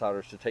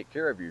outsiders to take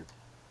care of you.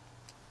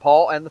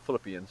 Paul and the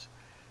Philippians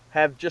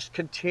have just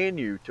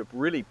continued to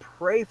really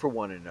pray for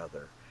one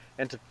another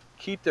and to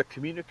keep their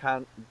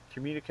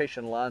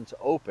communication lines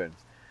open,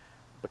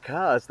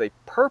 because they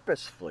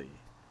purposefully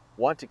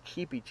want to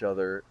keep each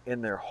other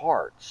in their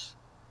hearts.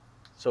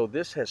 So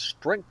this has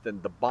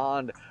strengthened the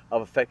bond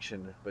of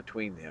affection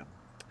between them.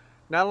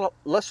 Now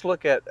let's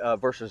look at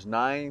verses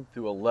 9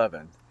 through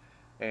 11.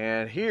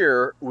 And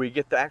here we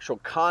get the actual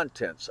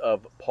contents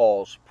of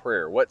Paul's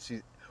prayer. What's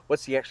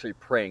he actually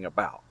praying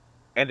about?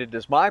 And it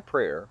is my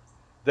prayer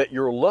that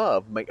your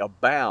love may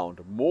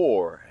abound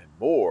more and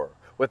more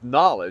with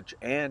knowledge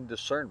and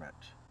discernment,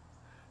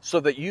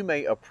 so that you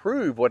may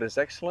approve what is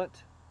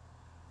excellent,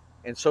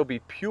 and so be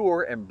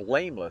pure and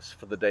blameless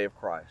for the day of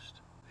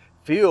Christ,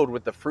 filled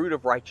with the fruit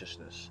of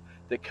righteousness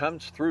that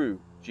comes through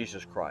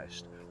Jesus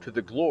Christ, to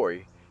the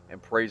glory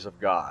and praise of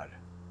God.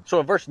 So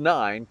in verse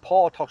 9,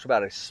 Paul talks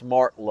about a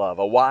smart love,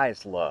 a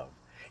wise love.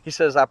 He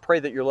says, I pray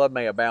that your love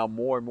may abound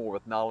more and more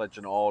with knowledge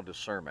and all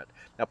discernment.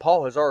 Now,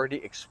 Paul has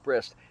already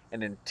expressed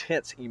an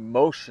intense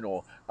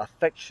emotional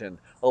affection,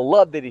 a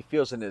love that he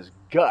feels in his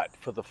gut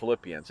for the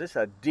Philippians. It's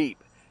a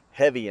deep,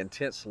 heavy,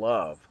 intense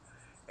love.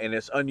 And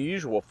it's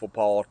unusual for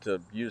Paul to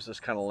use this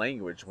kind of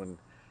language when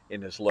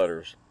in his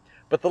letters.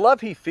 But the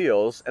love he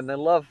feels and the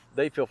love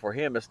they feel for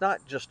him is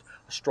not just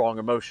a strong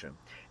emotion.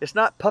 It's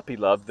not puppy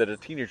love that a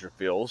teenager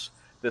feels,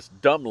 this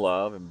dumb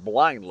love and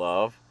blind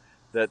love,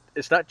 that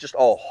it's not just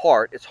all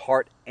heart, it's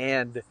heart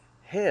and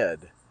head.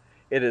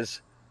 It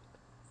is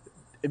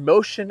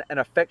emotion and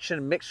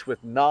affection mixed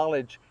with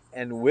knowledge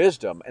and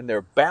wisdom, and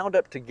they're bound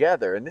up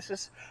together. And this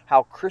is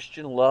how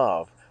Christian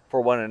love for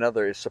one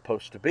another is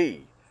supposed to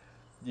be.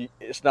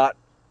 It's not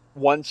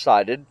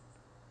one-sided,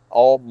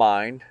 all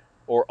mind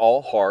or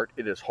all heart.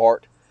 It is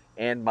heart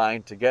and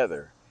mind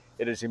together.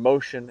 It is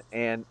emotion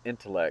and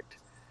intellect.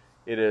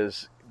 It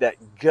is that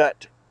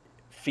gut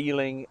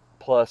feeling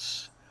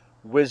plus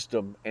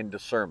wisdom and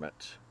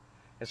discernment.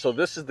 And so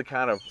this is the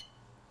kind of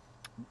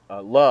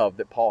love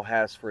that Paul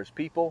has for his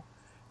people,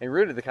 and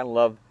really the kind of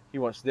love he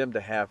wants them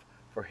to have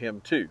for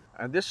him too.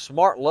 And this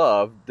smart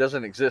love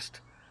doesn't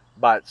exist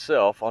by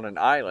itself on an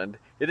island.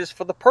 It is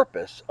for the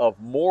purpose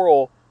of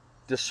moral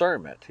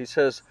discernment. He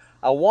says,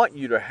 I want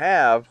you to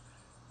have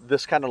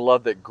this kind of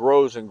love that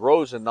grows and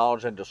grows in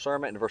knowledge and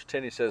discernment. In verse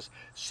 10 he says,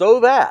 so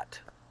that,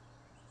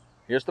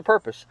 here's the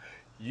purpose,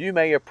 you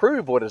may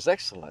approve what is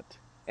excellent,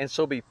 and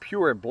so be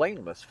pure and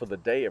blameless for the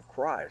day of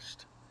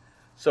Christ.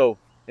 So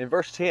in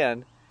verse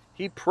 10,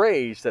 he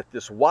prays that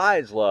this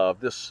wise love,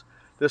 this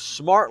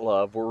smart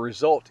love will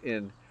result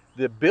in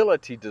the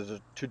ability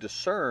to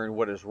discern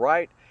what is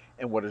right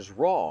and what is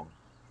wrong.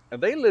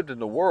 And they lived in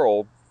the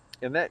world,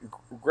 in that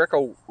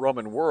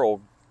Greco-Roman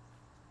world,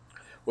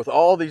 with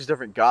all these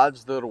different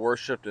gods that are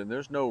worshipped, and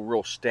there's no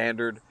real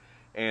standard.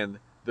 And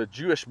the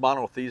Jewish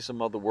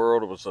monotheism of the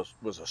world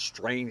was a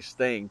strange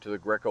thing to the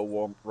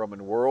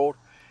Greco-Roman world.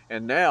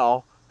 And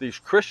now these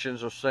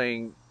Christians are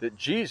saying that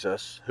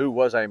Jesus, who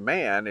was a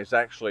man, is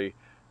actually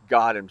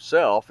God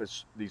himself.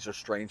 These are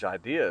strange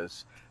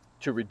ideas.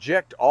 To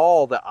reject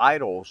all the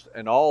idols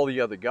and all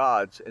the other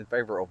gods in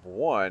favor of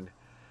one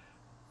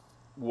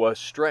was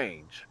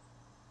strange.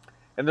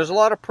 And there's a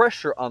lot of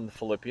pressure on the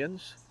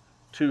Philippians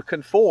to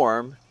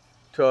conform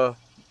to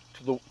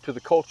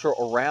the culture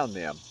around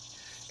them.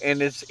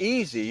 And it's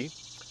easy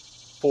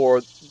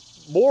for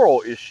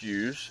moral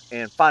issues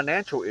and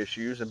financial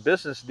issues and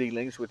business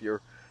dealings with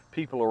your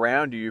people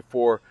around you,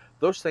 for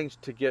those things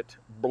to get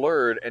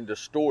blurred and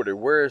distorted.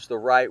 Where is the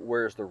right?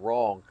 Where is the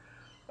wrong?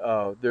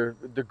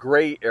 The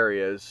gray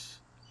areas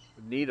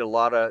need a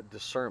lot of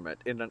discernment.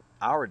 In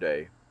our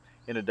day,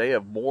 in a day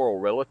of moral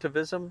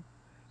relativism,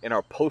 in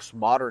our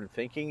postmodern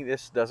thinking,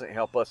 this doesn't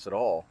help us at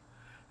all.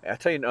 I'll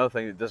tell you another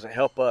thing that doesn't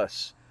help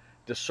us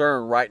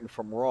discern right and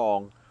from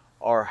wrong,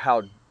 or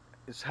how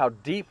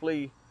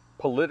deeply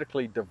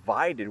politically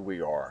divided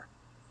we are.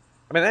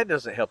 I mean, that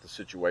doesn't help the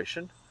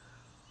situation.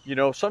 You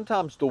know,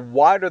 sometimes the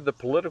wider the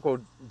political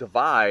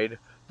divide,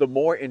 the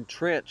more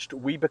entrenched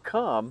we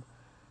become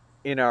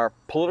in our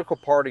political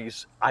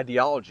party's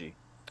ideology,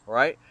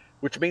 right?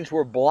 Which means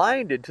we're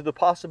blinded to the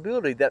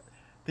possibility that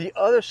the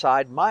other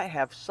side might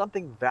have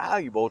something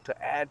valuable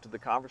to add to the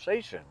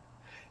conversation.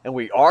 And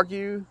we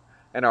argue,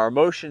 and our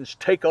emotions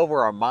take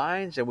over our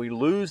minds, and we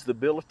lose the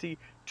ability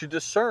to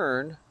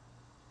discern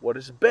what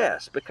is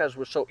best because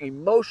we're so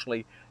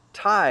emotionally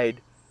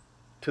tied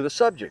to the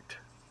subject.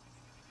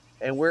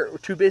 And we're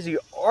too busy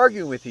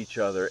arguing with each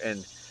other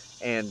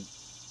and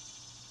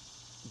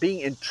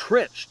being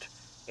entrenched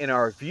in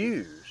our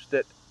views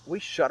that we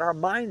shut our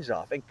minds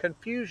off, and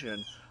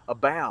confusion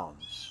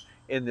abounds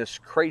in this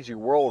crazy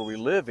world we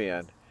live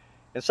in.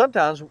 And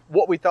sometimes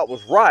what we thought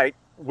was right,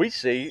 we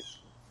see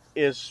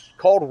is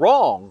called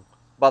wrong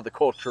by the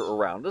culture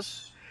around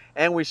us.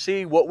 And we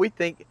see what we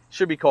think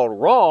should be called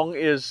wrong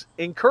is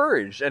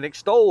encouraged and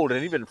extolled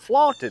and even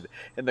flaunted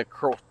in the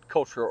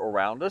culture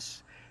around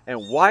us.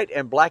 And white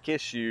and black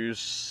issues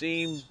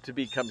seem to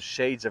become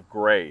shades of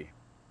gray.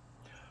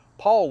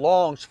 Paul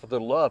longs for their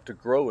love to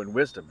grow in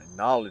wisdom and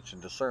knowledge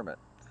and discernment,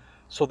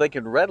 so they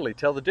can readily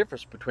tell the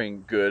difference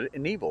between good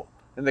and evil,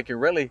 and they can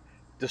readily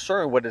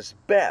discern what is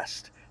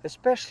best,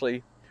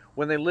 especially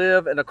when they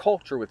live in a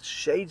culture with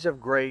shades of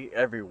gray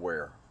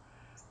everywhere.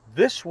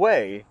 This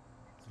way,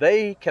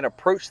 they can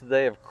approach the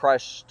day of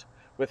Christ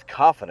with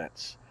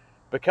confidence,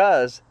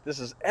 because this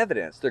is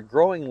evidence. Their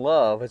growing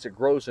love, as it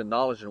grows in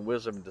knowledge and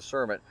wisdom and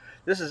discernment,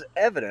 this is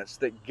evidence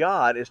that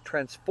God is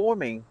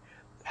transforming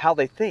how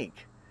they think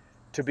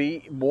to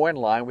be more in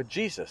line with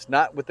Jesus,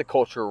 not with the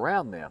culture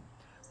around them.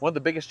 One of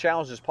the biggest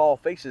challenges Paul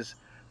faces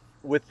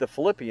with the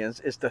Philippians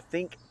is to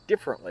think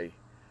differently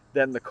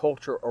than the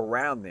culture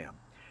around them.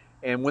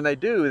 And when they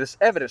do, this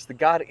evidence that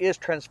God is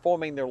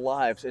transforming their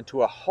lives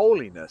into a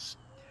holiness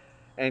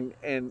and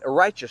a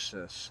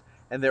righteousness,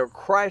 and that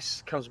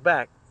Christ comes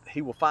back,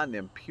 he will find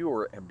them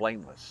pure and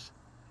blameless.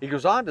 He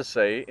goes on to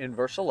say in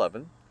verse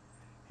 11,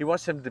 he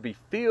wants them to be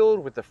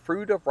filled with the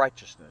fruit of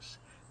righteousness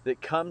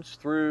that comes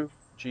through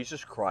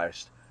Jesus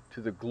Christ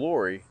to the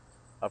glory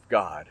of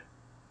God.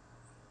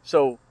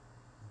 So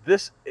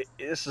this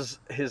is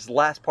his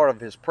last part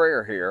of his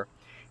prayer here.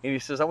 And he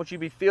says, I want you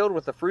to be filled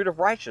with the fruit of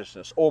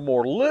righteousness. Or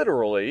more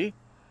literally,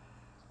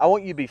 I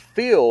want you to be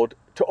filled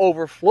to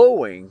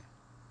overflowing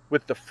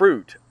with the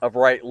fruit of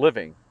right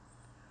living.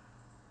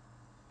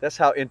 That's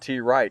how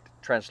N.T. Wright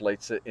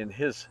translates it in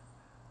his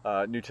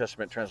New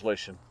Testament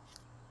translation.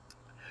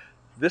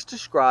 This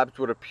describes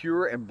what a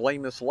pure and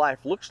blameless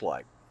life looks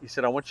like. He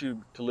said, I want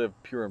you to live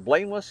pure and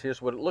blameless.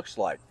 Here's what it looks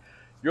like.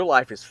 Your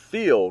life is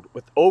filled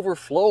with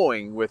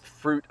overflowing with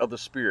fruit of the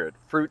Spirit,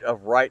 fruit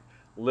of right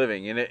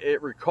living. And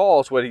it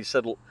recalls what he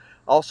said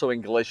also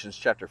in Galatians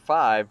chapter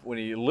 5 when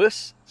he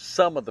lists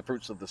some of the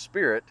fruits of the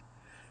Spirit.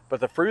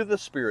 But the fruit of the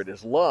Spirit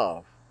is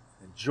love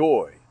and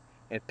joy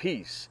and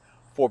peace,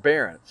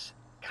 forbearance,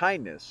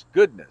 kindness,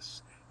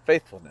 goodness,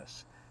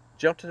 faithfulness,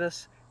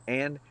 gentleness,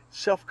 and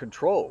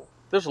self-control.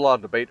 There's a lot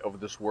of debate over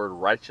this word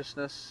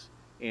righteousness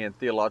in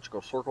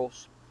theological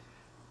circles.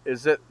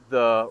 Is it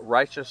the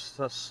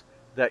righteousness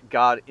that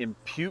God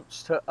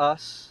imputes to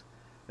us?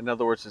 In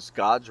other words, it's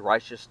God's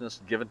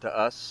righteousness given to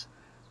us.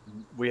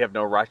 We have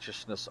no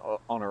righteousness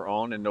on our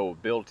own and no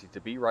ability to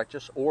be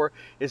righteous. Or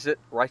is it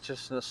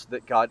righteousness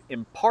that God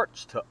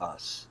imparts to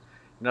us?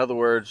 In other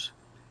words,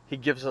 he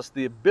gives us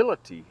the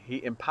ability,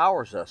 he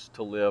empowers us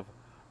to live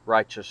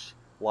righteous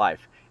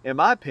life. In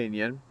my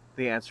opinion,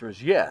 the answer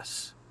is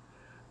yes,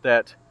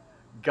 that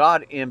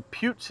God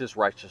imputes his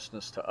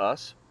righteousness to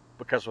us,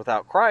 because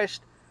without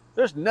Christ,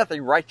 there's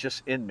nothing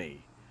righteous in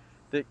me.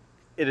 That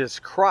it is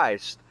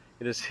Christ,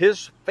 it is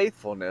his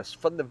faithfulness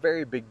from the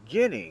very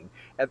beginning,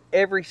 at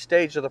every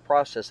stage of the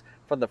process,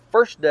 from the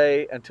first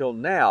day until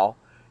now.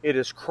 It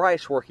is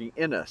Christ working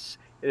in us.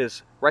 It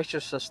is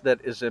righteousness that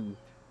is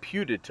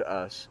imputed to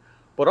us.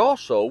 But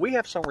also, we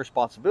have some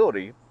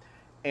responsibility,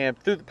 and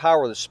through the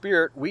power of the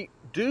Spirit, we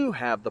do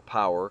have the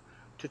power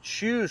to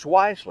choose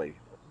wisely.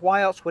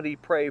 Why else would he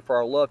pray for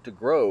our love to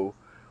grow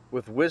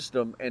with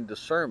wisdom and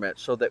discernment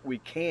so that we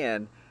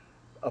can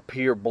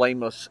appear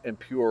blameless and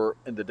pure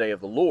in the day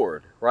of the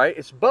Lord, right?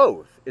 It's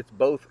both. It's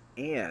both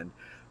and.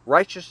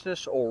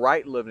 Righteousness or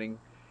right living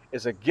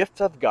is a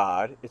gift of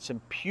God. It's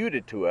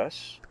imputed to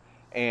us,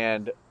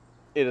 and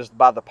it is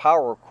by the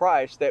power of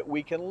Christ that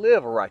we can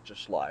live a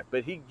righteous life.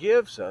 But he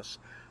gives us,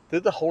 through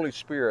the Holy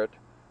Spirit,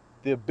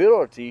 the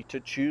ability to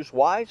choose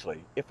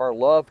wisely if our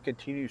love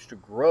continues to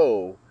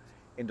grow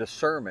in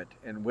discernment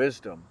and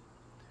wisdom.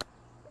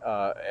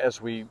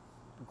 As we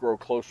grow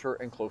closer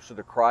and closer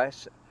to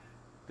Christ,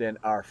 then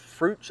our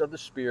fruits of the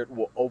Spirit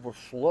will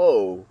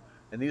overflow,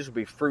 and these will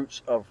be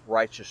fruits of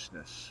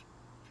righteousness.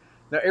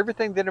 Now,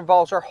 everything that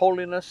involves our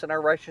holiness and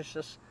our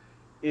righteousness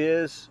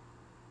is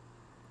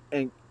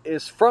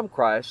from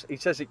Christ. He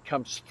says it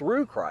comes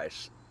through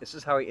Christ. This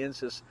is how he ends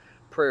his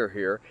prayer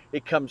here.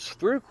 It comes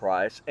through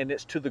Christ, and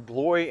it's to the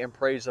glory and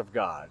praise of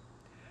God.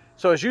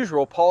 So as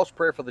usual, Paul's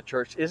prayer for the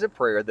church is a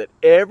prayer that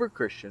every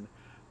Christian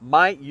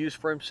might use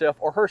for himself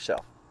or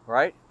herself,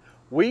 right?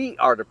 We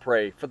are to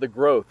pray for the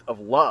growth of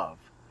love,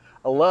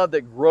 a love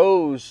that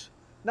grows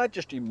not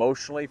just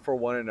emotionally for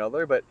one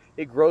another, but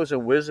it grows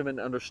in wisdom and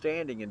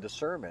understanding and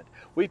discernment.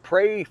 We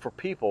pray for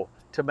people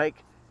to make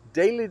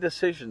daily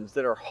decisions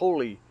that are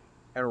holy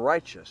and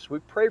righteous. We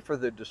pray for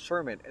their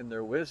discernment and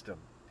their wisdom.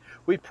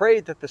 We pray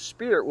that the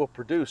Spirit will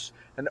produce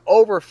an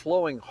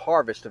overflowing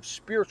harvest of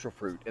spiritual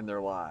fruit in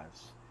their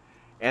lives,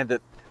 and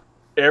that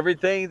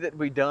everything that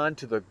we done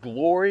to the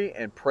glory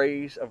and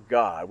praise of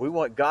God. We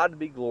want God to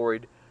be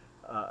gloried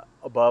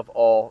above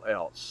all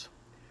else.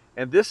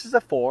 And this is a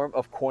form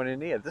of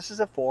koinonia. This is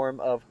a form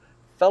of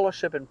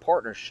fellowship and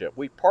partnership.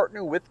 We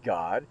partner with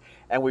God,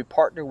 and we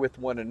partner with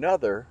one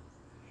another,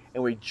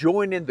 and we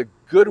join in the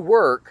good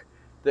work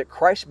that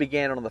Christ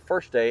began on the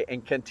first day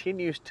and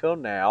continues till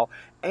now.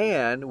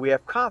 And we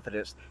have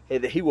confidence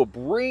that he will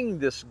bring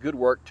this good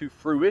work to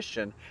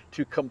fruition,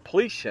 to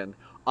completion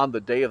on the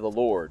day of the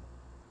Lord.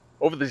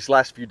 Over these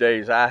last few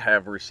days, I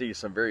have received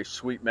some very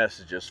sweet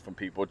messages from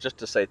people just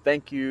to say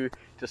thank you,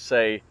 to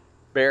say,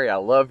 Barry, I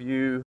love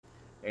you,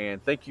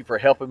 and thank you for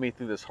helping me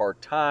through this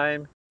hard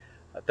time.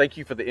 Thank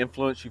you for the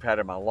influence you've had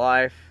in my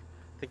life.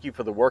 Thank you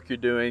for the work you're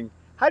doing.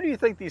 How do you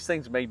think these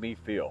things made me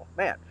feel?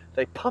 Man,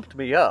 they pumped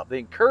me up. They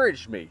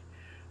encouraged me.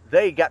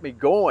 They got me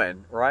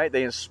going, right?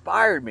 They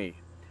inspired me.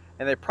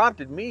 And they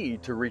prompted me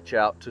to reach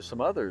out to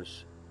some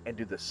others and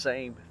do the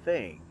same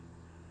thing.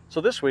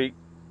 So this week,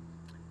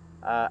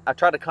 I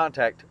tried to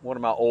contact one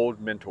of my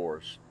old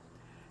mentors,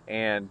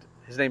 and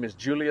his name is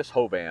Julius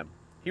Hovan.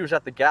 He was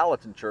at the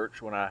Gallatin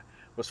Church when I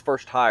was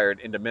first hired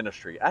into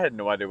ministry. I had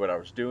no idea what I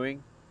was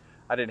doing.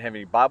 I didn't have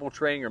any Bible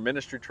training or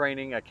ministry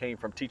training. I came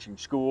from teaching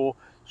school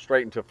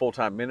straight into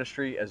full-time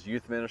ministry as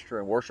youth minister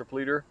and worship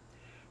leader.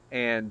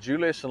 And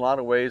Julius, in a lot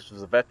of ways,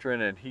 was a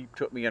veteran, and he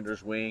took me under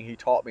his wing. He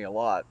taught me a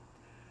lot.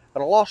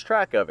 But I lost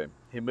track of him.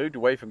 He moved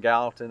away from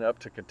Gallatin up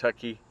to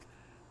Kentucky.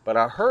 But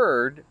I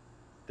heard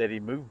that he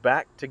moved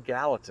back to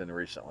Gallatin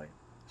recently.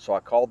 So I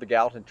called the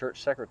Gallatin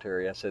church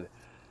secretary. I said,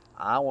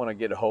 I want to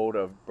get a hold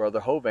of Brother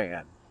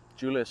Hovan,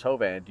 Julius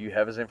Hovan. Do you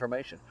have his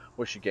information?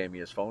 Well, she gave me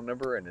his phone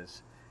number and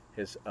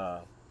his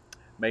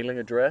mailing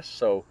address.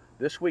 So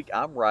this week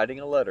I'm writing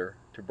a letter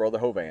to Brother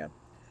Hovan.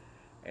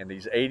 And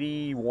he's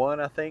 81,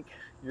 I think,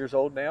 years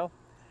old now.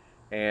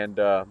 And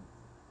I'm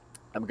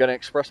going to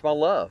express my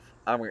love.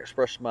 I'm going to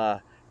express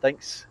my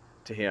thanks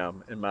to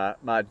him and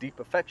my deep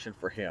affection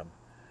for him,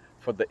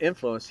 for the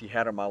influence he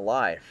had on my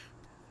life.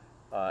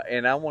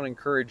 And I want to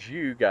encourage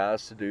you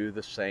guys to do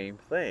the same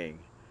thing.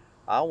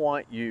 I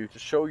want you to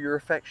show your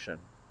affection.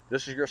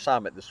 This is your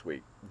assignment this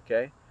week,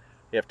 okay?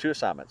 You have 2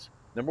 assignments.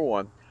 Number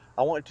 1,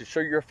 I want you to show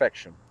your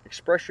affection.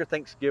 Express your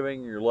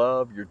thanksgiving, your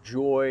love, your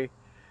joy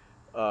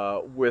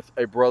with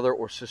a brother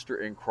or sister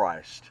in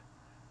Christ,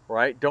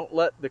 right? Don't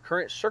let the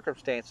current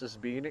circumstances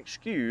be an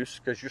excuse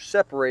because you're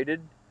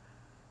separated.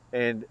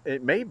 And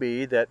it may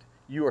be that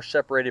you are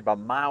separated by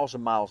miles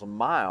and miles and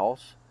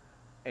miles,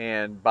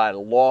 and by a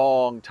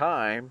long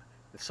time,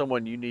 it's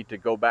someone you need to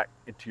go back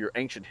into your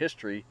ancient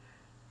history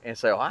and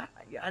say, oh,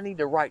 I need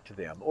to write to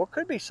them. Or it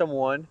could be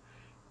someone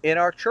in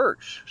our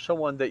church,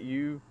 someone that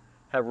you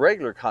have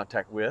regular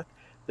contact with,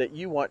 that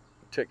you want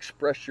to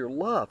express your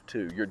love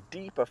to, your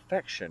deep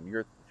affection,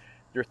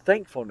 your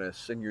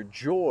thankfulness and your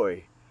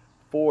joy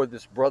for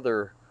this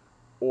brother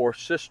or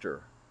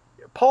sister.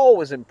 Paul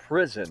was in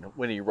prison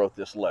when he wrote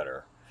this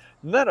letter.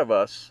 None of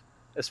us,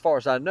 as far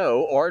as I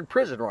know, are in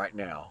prison right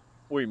now.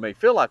 We may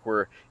feel like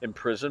we're in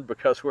prison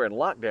because we're in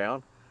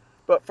lockdown,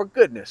 but for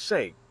goodness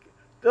sake,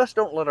 just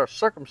don't let our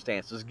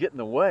circumstances get in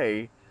the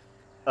way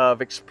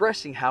of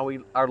expressing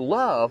our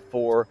love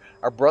for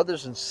our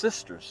brothers and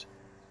sisters.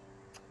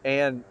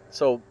 And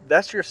so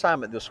that's your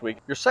assignment this week.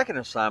 Your second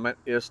assignment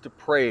is to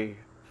pray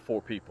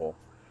for people.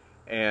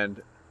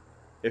 And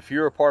if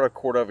you're a part of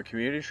Cordova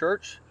Community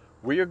Church,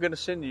 we are going to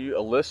send you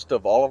a list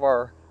of all of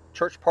our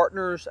church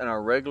partners and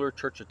our regular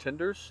church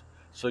attenders.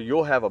 So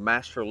you'll have a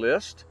master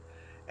list.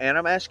 And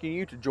I'm asking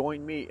you to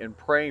join me in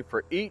praying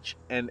for each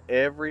and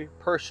every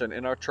person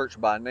in our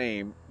church by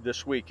name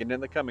this week and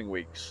in the coming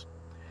weeks.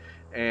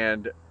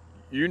 And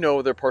you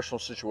know their personal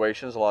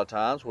situations a lot of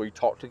times. We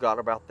talk to God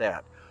about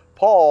that.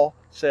 Paul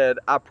said,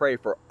 I pray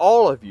for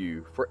all of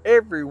you, for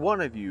every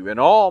one of you, in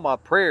all my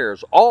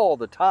prayers, all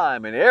the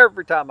time, and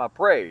every time I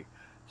pray.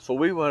 So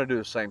we want to do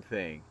the same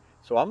thing.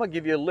 So I'm going to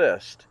give you a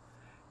list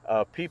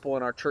of people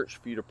in our church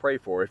for you to pray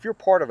for. If you're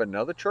part of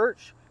another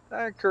church,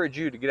 I encourage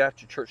you to get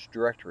out your church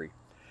directory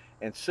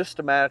and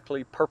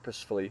systematically,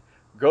 purposefully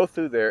go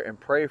through there and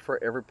pray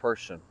for every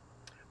person.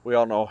 We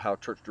all know how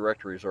church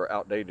directories are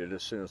outdated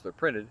as soon as they're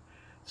printed.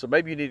 So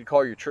maybe you need to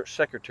call your church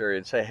secretary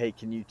and say, hey,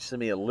 can you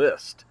send me a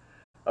list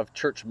of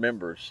church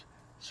members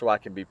so I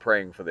can be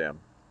praying for them?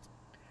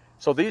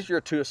 So these are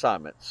your 2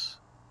 assignments.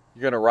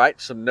 You're going to write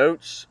some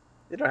notes.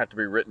 They don't have to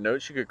be written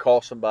notes. You could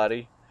call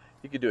somebody.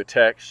 You could do a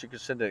text. You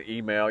could send an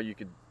email. You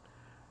could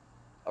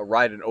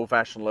write an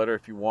old-fashioned letter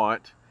if you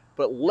want.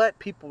 But let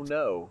people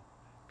know.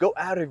 Go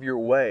out of your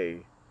way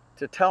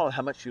to tell them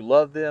how much you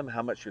love them,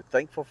 how much you're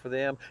thankful for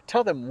them.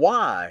 Tell them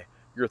why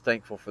you're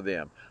thankful for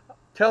them.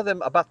 Tell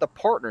them about the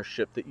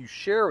partnership that you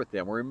share with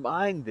them.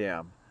 Remind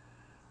them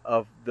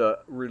of the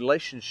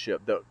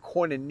relationship, the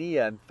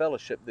koinonia and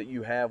fellowship that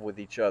you have with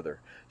each other.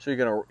 So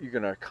you're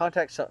gonna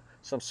contact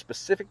some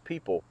specific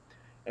people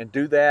and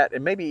do that,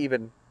 and maybe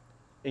even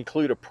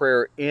include a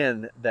prayer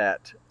in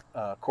that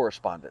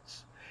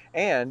correspondence.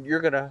 And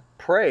you're gonna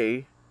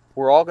pray.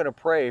 We're all gonna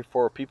pray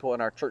for people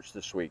in our church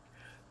this week.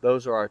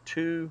 Those are our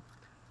 2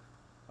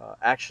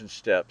 action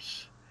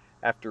steps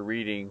after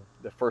reading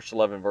the first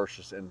 11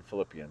 verses in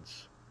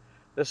Philippians.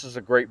 This is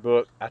a great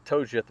book. I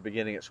told you at the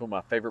beginning it's one of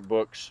my favorite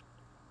books.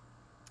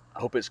 I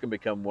hope it's going to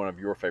become one of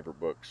your favorite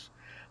books.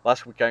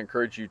 Last week I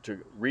encouraged you to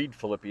read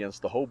Philippians,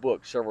 the whole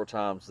book, several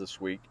times this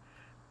week.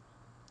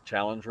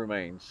 Challenge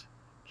remains.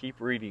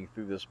 Keep reading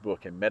through this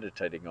book and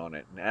meditating on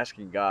it and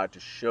asking God to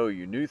show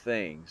you new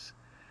things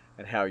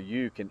and how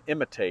you can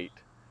imitate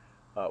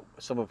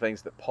some of the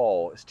things that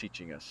Paul is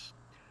teaching us.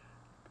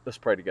 Let's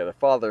pray together.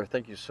 Father,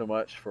 thank you so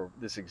much for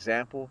this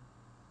example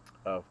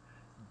of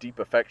deep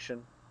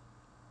affection,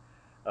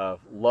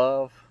 of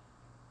love,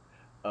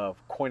 of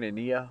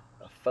koinonia,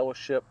 of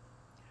fellowship,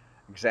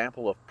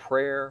 example of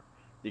prayer,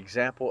 the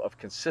example of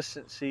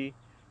consistency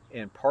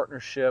in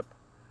partnership,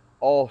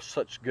 all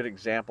such good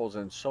examples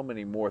and so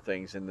many more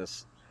things in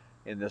this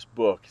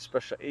book,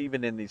 especially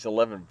even in these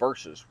 11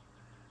 verses.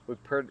 We've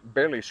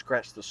barely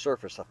scratched the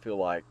surface, I feel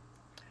like.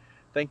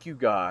 Thank you,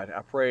 God.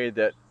 I pray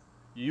that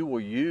you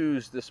will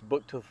use this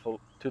book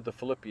to the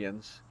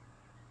Philippians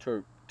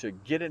to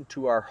get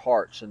into our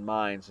hearts and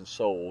minds and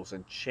souls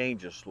and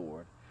change us,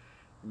 Lord.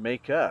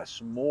 Make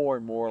us more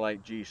and more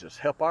like Jesus.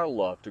 Help our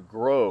love to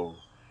grow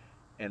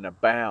and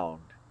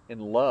abound in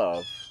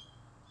love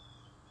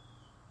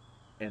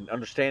and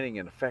understanding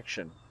and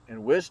affection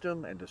and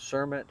wisdom and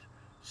discernment,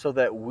 so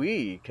that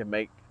we can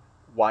make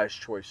wise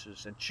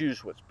choices and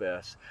choose what's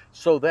best,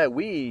 so that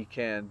we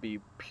can be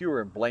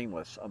pure and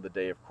blameless on the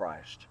day of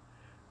Christ.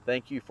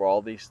 Thank you for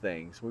all these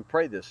things. We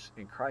pray this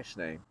in Christ's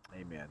name.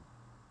 Amen.